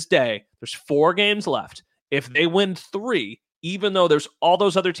still to this day, there's 4 games left. If they win 3, even though there's all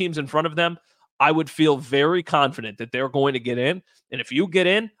those other teams in front of them, I would feel very confident that they're going to get in. And if you get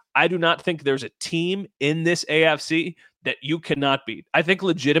in, I do not think there's a team in this AFC that you cannot beat. I think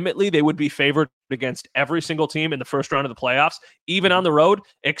legitimately they would be favored against every single team in the first round of the playoffs, even on the road,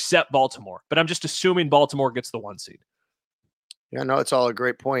 except Baltimore. But I'm just assuming Baltimore gets the 1 seed. Yeah, no, it's all a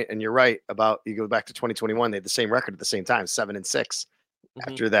great point. And you're right about, you go back to 2021, they had the same record at the same time, 7-6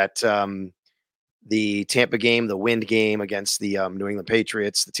 after that the Tampa game, the Wind game against the New England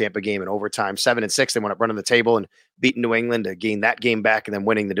Patriots, the Tampa game in overtime, 7-6. They went up running the table and beating New England to gain that game back and then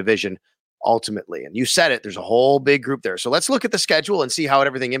winning the division ultimately. And you said it, there's a whole big group there. So let's look at the schedule and see how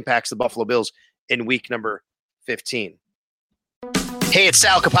everything impacts the Buffalo Bills in week number 15. Hey, it's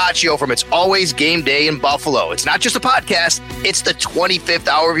Sal Capaccio from It's Always Game Day in Buffalo. It's not just a podcast, it's the 25th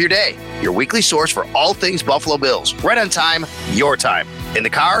hour of your day. Your weekly source for all things Buffalo Bills. Right on time, your time. In the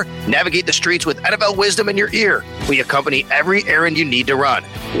car, navigate the streets with NFL wisdom in your ear. We accompany every errand you need to run.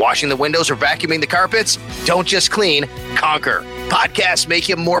 Washing the windows or vacuuming the carpets? Don't just clean, conquer. Podcasts make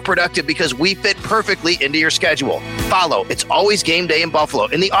you more productive because we fit perfectly into your schedule. Follow It's Always Game Day in Buffalo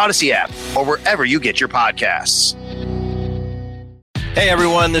in the Odyssey app or wherever you get your podcasts. Hey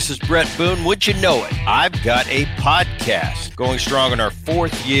everyone, this is Brett Boone. Would you know it? I've got a podcast going strong in our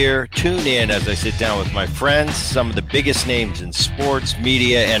 4th year. Tune in as I sit down with my friends, some of the biggest names in sports,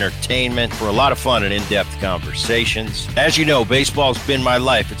 media, entertainment, for a lot of fun and in-depth conversations. As you know, baseball's been my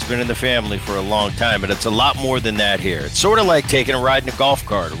life. It's been in the family for a long time, but it's a lot more than that here. It's sort of like taking a ride in a golf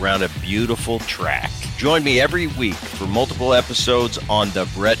cart around a beautiful track. Join me every week for multiple episodes on the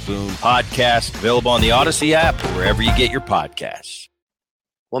Brett Boone Podcast, available on the Odyssey app or wherever you get your podcasts.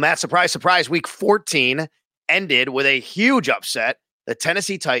 Well, Matt, surprise, surprise, week 14 ended with a huge upset. The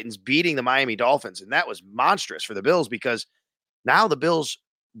Tennessee Titans beating the Miami Dolphins. And that was monstrous for the Bills because now the Bills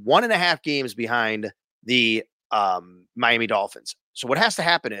 1.5 games behind the Miami Dolphins. So what has to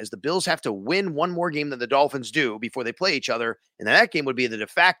happen is the Bills have to win one more game than the Dolphins do before they play each other. And then that game would be the de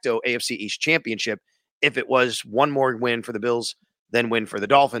facto AFC East championship if it was one more win for the Bills than win for the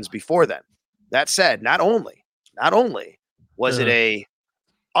Dolphins before then. That said, not only was it a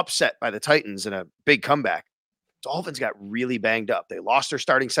upset by the Titans in a big comeback, Dolphins got really banged up. They lost their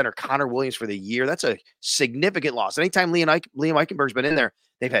starting center, Connor Williams, for the year. That's a significant loss. Anytime Liam Eichenberg's been in there,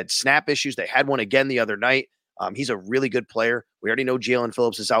 they've had snap issues. They had one again the other night. He's a really good player. We already know Jalen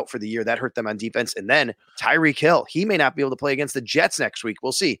Phillips is out for the year. That hurt them on defense. And then Tyreek Hill, he may not be able to play against the Jets next week.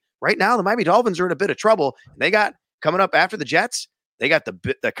 We'll see. Right now, the Miami Dolphins are in a bit of trouble. They got, coming up after the Jets, they got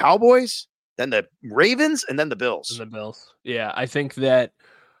the Cowboys, then the Ravens, and then the Bills. Yeah, I think that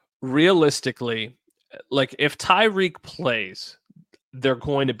realistically, like if Tyreek plays, they're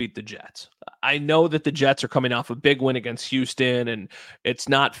going to beat the Jets. I know that the Jets are coming off a big win against Houston, and it's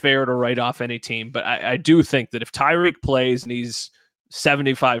not fair to write off any team, but I do think that if Tyreek plays and he's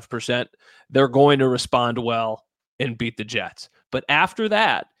 75%, they're going to respond well and beat the Jets. But after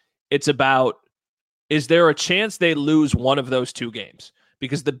that, it's about, is there a chance they lose one of those two games?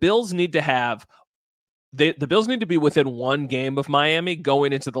 Because the Bills need to have the Bills need to be within one game of Miami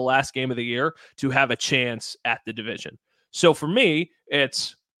going into the last game of the year to have a chance at the division. So for me,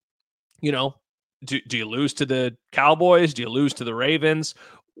 it's, do you lose to the Cowboys? Do you lose to the Ravens?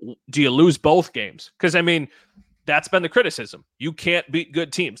 Do you lose both games? Because, I mean, that's been the criticism. You can't beat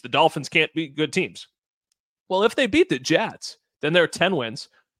good teams. The Dolphins can't beat good teams. Well, if they beat the Jets, then they're 10 wins.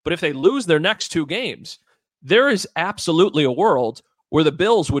 But if they lose their next two games, there is absolutely a world where the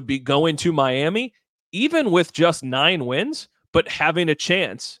Bills would be going to Miami even with just 9 wins, but having a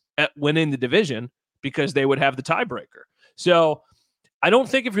chance at winning the division because they would have the tiebreaker. So I don't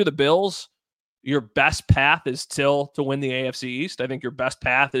think if you're the Bills, your best path is still to win the AFC East. I think your best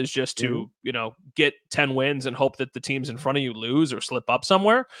path is just to, get 10 wins and hope that the teams in front of you lose or slip up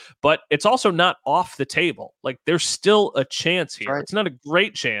somewhere. But it's also not off the table. Like, there's still a chance here. Right. It's not a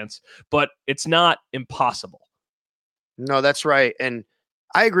great chance, but it's not impossible. No, that's right. And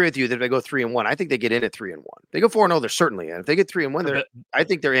I agree with you that if they go 3-1, I think they get in at 3-1. They go 4-0, they're certainly in. If they get 3-1, I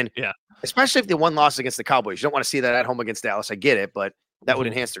think they're in. Yeah. Especially if they won loss against the Cowboys. You don't want to see that at home against Dallas. I get it, but that would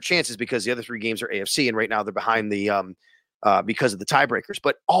enhance their chances because the other 3 games are AFC, and right now they're behind the because of the tiebreakers.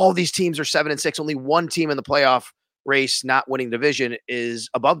 But all these teams are 7-6. Only one team in the playoff race not winning division is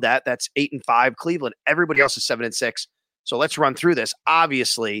above that. That's 8-5 Cleveland. Everybody else is 7-6. So let's run through this.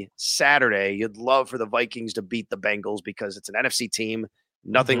 Obviously, Saturday, you'd love for the Vikings to beat the Bengals because it's an NFC team.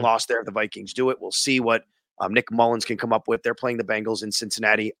 Nothing lost there if the Vikings do it. We'll see what Nick Mullins can come up with. They're playing the Bengals in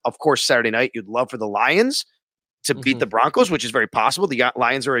Cincinnati. Of course, Saturday night, you'd love for the Lions to beat the Broncos, which is very possible. The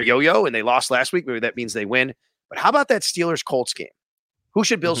Lions are a yo-yo, and they lost last week. Maybe that means they win. But how about that Steelers-Colts game? Who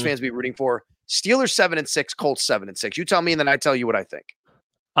should Bills fans be rooting for? Steelers 7-6, Colts 7-6. You tell me, and then I tell you what I think.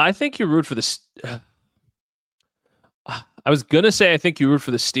 I think you root for the I was going to say I think you root for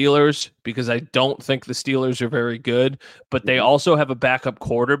the Steelers because I don't think the Steelers are very good, but they also have a backup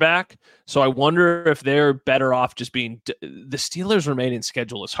quarterback. So I wonder if they're better off just being – the Steelers' remaining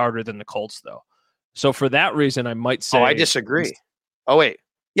schedule is harder than the Colts, though. So for that reason, I might say – Oh, I disagree. Oh, wait.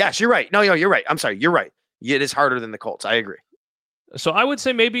 Yes, you're right. No, you're right. I'm sorry. You're right. It is harder than the Colts. I agree. So I would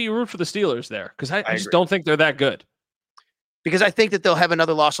say maybe you root for the Steelers there because I just agree. don't think they're that good. Because I think that they'll have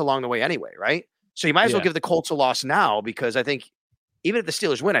another loss along the way anyway, right? So you might as well give the Colts a loss now because I think even if the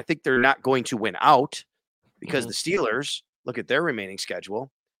Steelers win, I think they're not going to win out because the Steelers, look at their remaining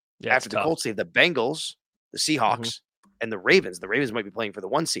schedule. Yeah, after the Colts, they have the Bengals, the Seahawks, and the Ravens. The Ravens might be playing for the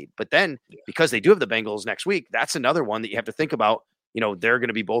 1 seed. But then because they do have the Bengals next week, that's another one that you have to think about. They're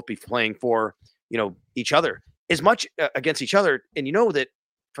going to both be playing for, each other as much against each other. And you know that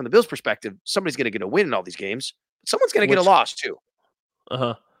from the Bills' perspective, somebody's going to get a win in all these games. But someone's going to get a loss too.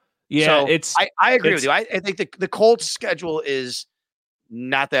 Yeah, so I agree with you. I think the Colts schedule is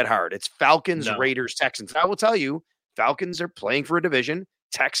not that hard. It's Falcons, Raiders, Texans. I will tell you, Falcons are playing for a division.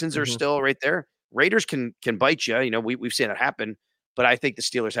 Texans are still right there. Raiders can bite you. We've seen that happen. But I think the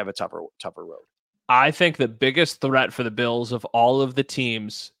Steelers have a tougher road. I think the biggest threat for the Bills of all of the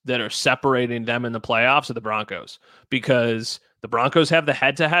teams that are separating them in the playoffs are the Broncos, because the Broncos have the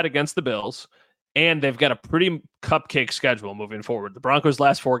head-to-head against the Bills, and they've got a pretty cupcake schedule moving forward. The Broncos'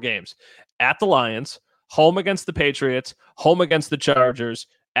 last 4 games: at the Lions, home against the Patriots, home against the Chargers,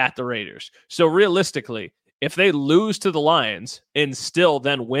 at the Raiders. So realistically, if they lose to the Lions and still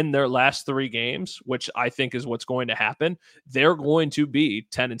then win their last 3 games, which I think is what's going to happen, they're going to be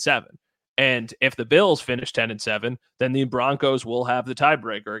 10-7. And if the Bills finish 10-7, then the Broncos will have the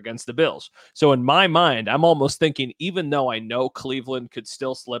tiebreaker against the Bills. So in my mind, I'm almost thinking, even though I know Cleveland could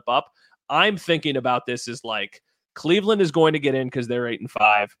still slip up, I'm thinking about this as like Cleveland is going to get in because they're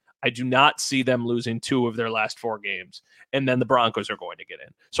 8-5. I do not see them losing 2 of their last 4 games. And then the Broncos are going to get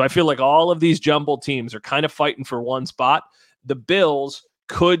in. So I feel like all of these jumbled teams are kind of fighting for one spot. The Bills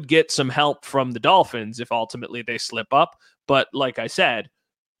could get some help from the Dolphins if ultimately they slip up. But like I said,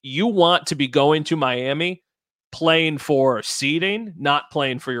 you want to be going to Miami playing for seeding, not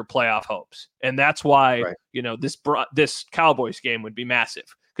playing for your playoff hopes. And that's why, this Cowboys game would be massive.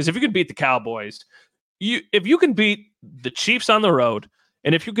 Because if you can beat the Cowboys, if you can beat the Chiefs on the road,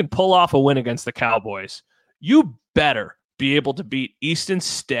 and if you can pull off a win against the Cowboys, you better be able to beat Easton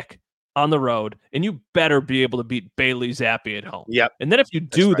Stick on the road, and you better be able to beat Bailey Zappi at home. Yep. And then if you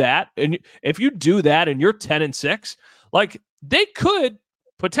do that, and if you do that and you're 10-6, like they could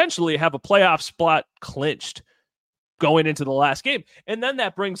potentially have a playoff spot clinched going into the last game. And then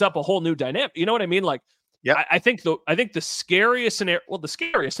that brings up a whole new dynamic. You know what I mean? Like, I think the scariest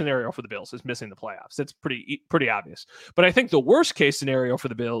scenario for the Bills is missing the playoffs. That's pretty obvious. But I think the worst case scenario for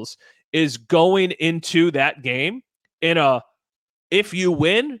the Bills is going into that game if you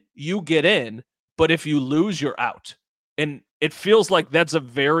win, you get in, but if you lose, you're out. And it feels like that's a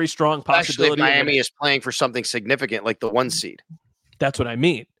very strong possibility. Especially if Miami is playing for something significant like the 1 seed. That's what I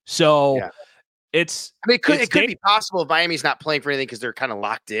mean. So it could be possible if Miami's not playing for anything because they're kind of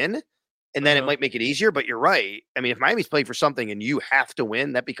locked in. And then it might make it easier, but you're right. I mean, if Miami's playing for something and you have to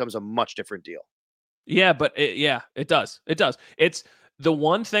win, that becomes a much different deal. Yeah, but it does. It does. It's the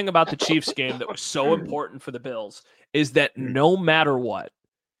one thing about the Chiefs game that was so important for the Bills is that no matter what,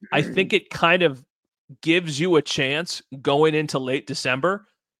 I think it kind of gives you a chance going into late December.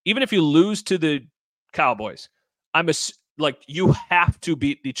 Even if you lose to the Cowboys, you have to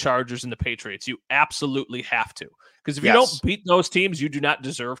beat the Chargers and the Patriots. You absolutely have to. Because if you don't beat those teams, you do not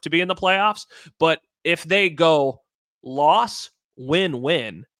deserve to be in the playoffs. But if they go loss,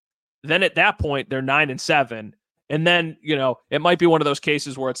 win, then at that point, they're 9-7. And then, it might be one of those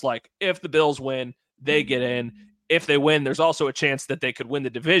cases where it's like, if the Bills win, they get in. If they win, there's also a chance that they could win the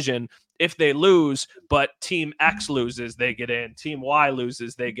division. If they lose, but team X loses, they get in. Team Y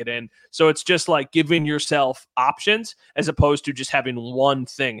loses, they get in. So it's just like giving yourself options as opposed to just having one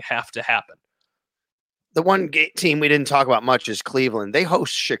thing have to happen. The one team we didn't talk about much is Cleveland. They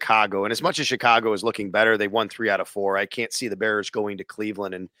host Chicago, and as much as Chicago is looking better, they won 3 out of 4. I can't see the Bears going to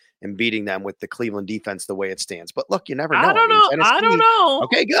Cleveland and beating them with the Cleveland defense the way it stands. But look, you never know. I don't know.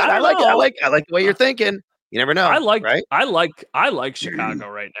 Okay, good. I like it. I like the way you're thinking. You never know. I like Chicago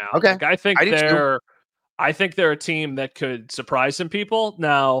right now. Okay, I think they're a team that could surprise some people.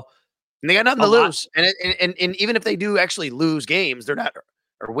 Now, and they got nothing to lose, and even if they do actually lose games, they're not.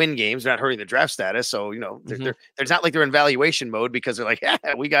 Or win games, they're not hurting the draft status. So, there's not like they're in valuation mode because they're like,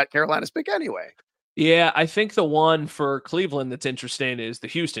 we got Carolina's pick anyway. Yeah, I think the one for Cleveland that's interesting is the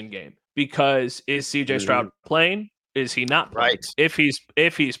Houston game because is CJ Stroud playing? Is he not playing? Right.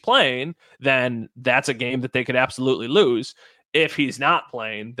 If he's playing, then that's a game that they could absolutely lose. If he's not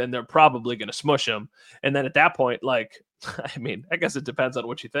playing, then they're probably going to smush him. And then at that point, I guess it depends on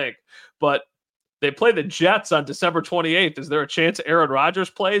what you think, but they play the Jets on December 28th. Is there a chance Aaron Rodgers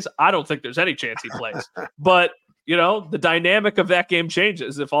plays? I don't think there's any chance he plays. But, the dynamic of that game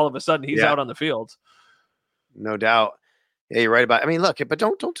changes if all of a sudden he's out on the field. No doubt. Yeah, you're right about. I mean, look, but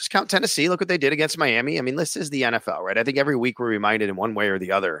don't discount Tennessee. Look what they did against Miami. I mean, this is the NFL, right? I think every week we're reminded in one way or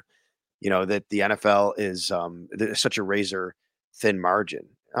the other, that the NFL is there's such a razor thin margin.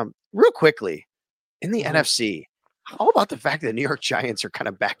 Real quickly, in the NFC, how about the fact that the New York Giants are kind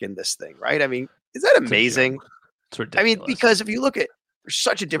of back in this thing, right? I mean, is that amazing? It's ridiculous. I mean, because if you look at, there's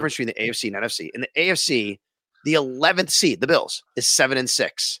such a difference between the AFC and NFC. In the AFC, the 11th seed, the Bills, is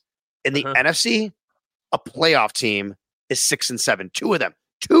 7-6. In the NFC, a playoff team is 6-7. Two of them,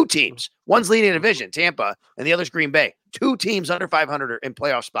 two teams. One's leading a division, Tampa, and the other's Green Bay. Two teams under 500 are in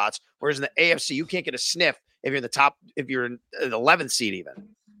playoff spots. Whereas in the AFC, you can't get a sniff if you're in the top, if you're in the 11th seed even.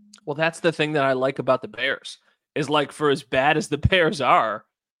 Well, that's the thing that I like about the Bears is like, for as bad as the Bears are,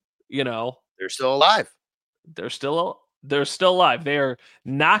 they're still alive. They're still alive. They're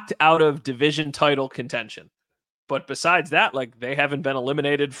knocked out of division title contention. But besides that, like, they haven't been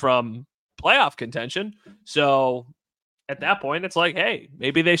eliminated from playoff contention. So at that point, it's like, hey,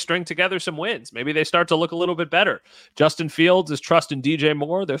 maybe they string together some wins. Maybe they start to look a little bit better. Justin Fields is trusting DJ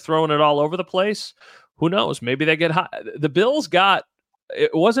Moore. They're throwing it all over the place. Who knows? Maybe they get hot. The Bills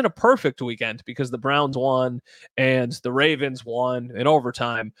it wasn't a perfect weekend because the Browns won and the Ravens won in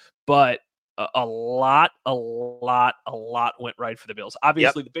overtime, but a lot went right for the Bills.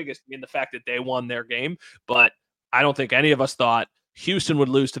 Obviously, the biggest being the fact that they won their game, but I don't think any of us thought Houston would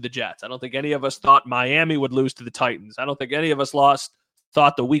lose to the Jets. I don't think any of us thought Miami would lose to the Titans. I don't think any of us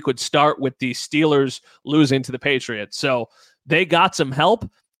thought the week would start with the Steelers losing to the Patriots. So they got some help.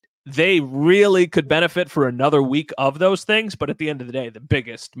 They really could benefit for another week of those things. But at the end of the day, the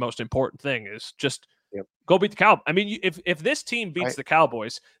biggest, most important thing is just go beat the Cowboys. I mean, if this team beats the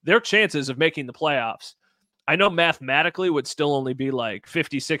Cowboys, their chances of making the playoffs, I know mathematically would still only be like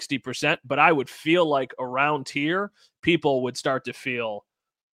 50, 60%, but I would feel like around here, people would start to feel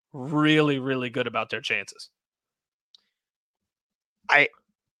really, really good about their chances.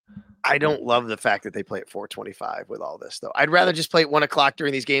 I don't love the fact that they play at 4:25 with all this, though. I'd rather just play at 1 o'clock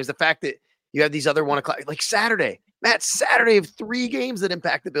during these games. The fact that you have these other 1 o'clock, like Saturday, Saturday of 3 games that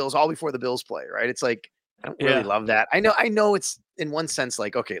impact the Bills all before the Bills play, right? It's like, I don't really love that. I know it's in one sense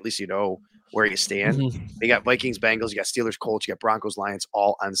like, okay, at least you know where you stand. You got Vikings, Bengals, you got Steelers, Colts, you got Broncos, Lions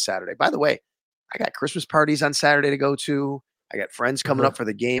all on Saturday. By the way, I got Christmas parties on Saturday to go to. I got friends coming up for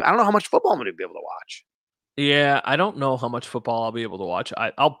the game. I don't know how much football I'm going to be able to watch. Yeah, I don't know how much football I'll be able to watch.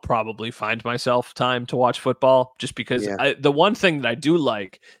 I'll probably find myself time to watch football just because the one thing that I do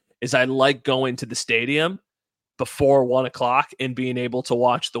like is I like going to the stadium before 1 o'clock and being able to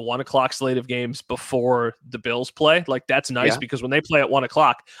watch the 1 o'clock slate of games before the Bills play. Like, that's nice because when they play at 1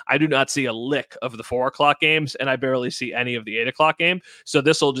 o'clock, I do not see a lick of the 4 o'clock games and I barely see any of the 8 o'clock game. So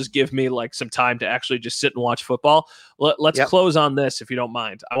this will just give me like some time to actually just sit and watch football. Let's close on this if you don't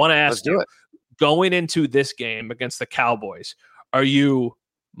mind. I want to ask you, going into this game against the Cowboys, are you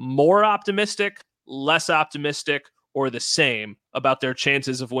more optimistic, less optimistic, or the same about their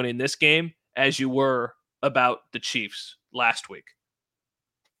chances of winning this game as you were about the Chiefs last week?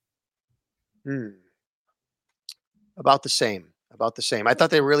 About the same. I thought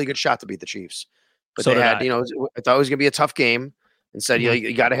they were a really good shot to beat the Chiefs, but so they had, I thought it was going to be a tough game and said,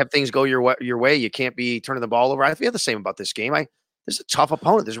 you got to have things go your way. You can't be turning the ball over. I feel the same about this game. There's a tough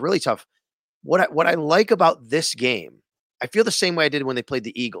opponent. There's really tough. What I like about this game, I feel the same way I did when they played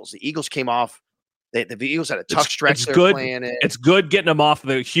the Eagles. The Eagles came off. The Eagles had a tough stretch. They're playing it. It's good getting them off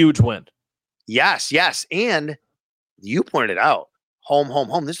the huge win. Yes. And you pointed it out.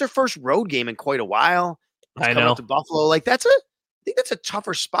 Home. This is their first road game in quite a while. It's I know. Up to Buffalo. I think that's a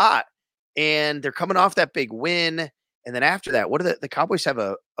tougher spot. And they're coming off that big win. And then after that, what do the Cowboys have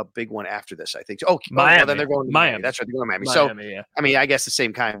a big one after this, I think. Miami. Then they're going to Miami. That's right. They're going to Miami. I mean, I guess the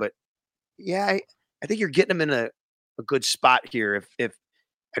same kind, but I think you're getting them in a good spot here. If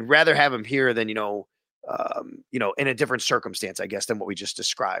I'd rather have them here than, in a different circumstance, I guess, than what we just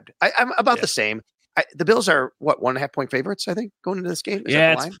described. I'm about the same. The Bills are 1.5 point favorites, I think, going into this game. Is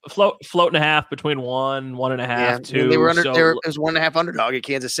that the line? It's float and a half between 1.5, 2. They were under. It was 1.5 underdog at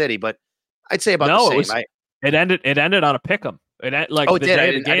Kansas City, but I'd say about the same. It ended on a pick'em. It did.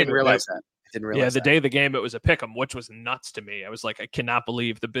 I didn't realize that. The day of the game, it was a pick'em, which was nuts to me. I was like, I cannot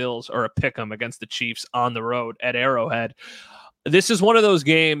believe the Bills are a pick'em against the Chiefs on the road at Arrowhead. This is one of those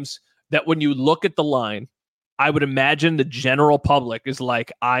games that when you look at the line, I would imagine the general public is like,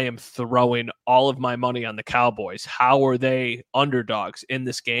 I am throwing all of my money on the Cowboys. How are they underdogs in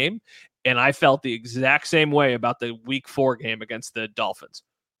this game? And I felt the exact same way about the Week 4 game against the Dolphins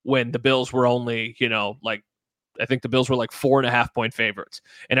when the Bills were only, I think the Bills were like 4.5-point favorites.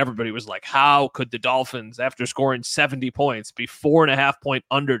 And everybody was like, how could the Dolphins, after scoring 70 points, be 4.5-point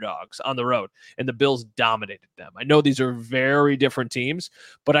underdogs on the road? And the Bills dominated them. I know these are very different teams,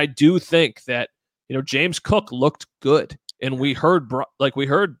 but I do think that, James Cook looked good. And we heard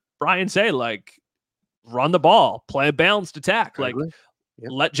Brian say, like, run the ball, play a balanced attack. Like,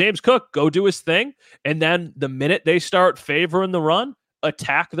 let James Cook go do his thing. And then the minute they start favoring the run,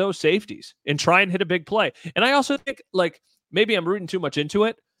 attack those safeties and try and hit a big play. And I also think, like, maybe I'm rooting too much into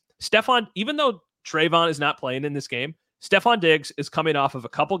it. Even though Trayvon is not playing in this game, Stephon Diggs is coming off of a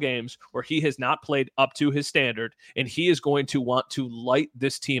couple games where he has not played up to his standard, and he is going to want to light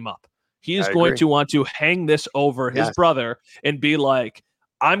this team up. He is going to want to hang this over his brother and be like,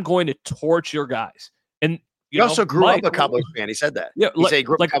 I'm going to torch your guys. And he also grew up a Cowboys fan. He said that. Yeah, he said he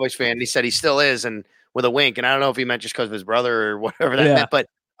grew up a Cowboys fan. And he said he still is, and with a wink. And I don't know if he meant just because of his brother or whatever that meant, but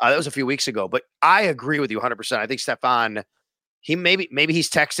that was a few weeks ago. But I agree with you 100%. I think Stephon, maybe he's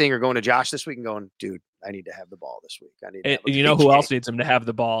texting or going to Josh this week and going, dude, I need to have the ball this week. I need. Who else needs him to have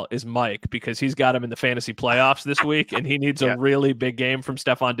the ball is Mike, because he's got him in the fantasy playoffs this week, and he needs a really big game from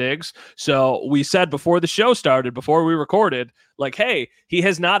Stephon Diggs. So we said before the show started, before we recorded, like, hey, he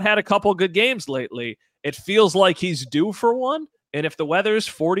has not had a couple good games lately. It feels like he's due for one. And if the weather's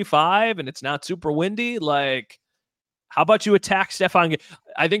 45 and it's not super windy, like, how about you attack Stephon?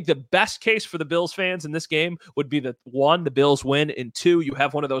 I think the best case for the Bills fans in this game would be that, one, the Bills win, and two, you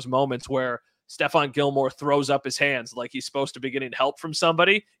have one of those moments where Stephon Gilmore throws up his hands like he's supposed to be getting help from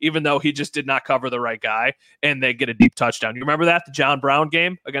somebody, even though he just did not cover the right guy, and they get a deep touchdown. You remember that, the John Brown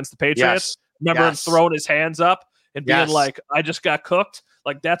game against the Patriots? Remember him throwing his hands up and being like, I just got cooked?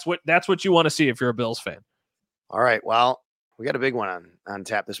 Like, that's what you want to see if you're a Bills fan. All right, well, we got a big one on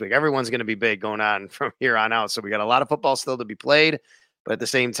tap this week. Everyone's going to be big going on from here on out. So we got a lot of football still to be played, but at the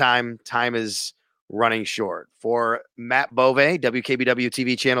same time is running short. For Matt Bove, WKBW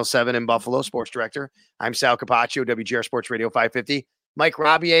TV Channel 7 in Buffalo, sports director, I'm Sal Capaccio, WGR Sports Radio 550. Mike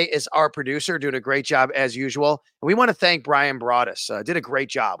Rabier is our producer, doing a great job as usual. And we want to thank Brian Broaddus. Did a great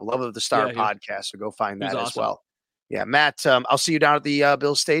job. Love of the Star podcast. So go find that as well. Yeah, Matt, I'll see you down at the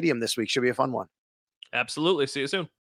Bills Stadium this week. Should be a fun one. Absolutely. See you soon.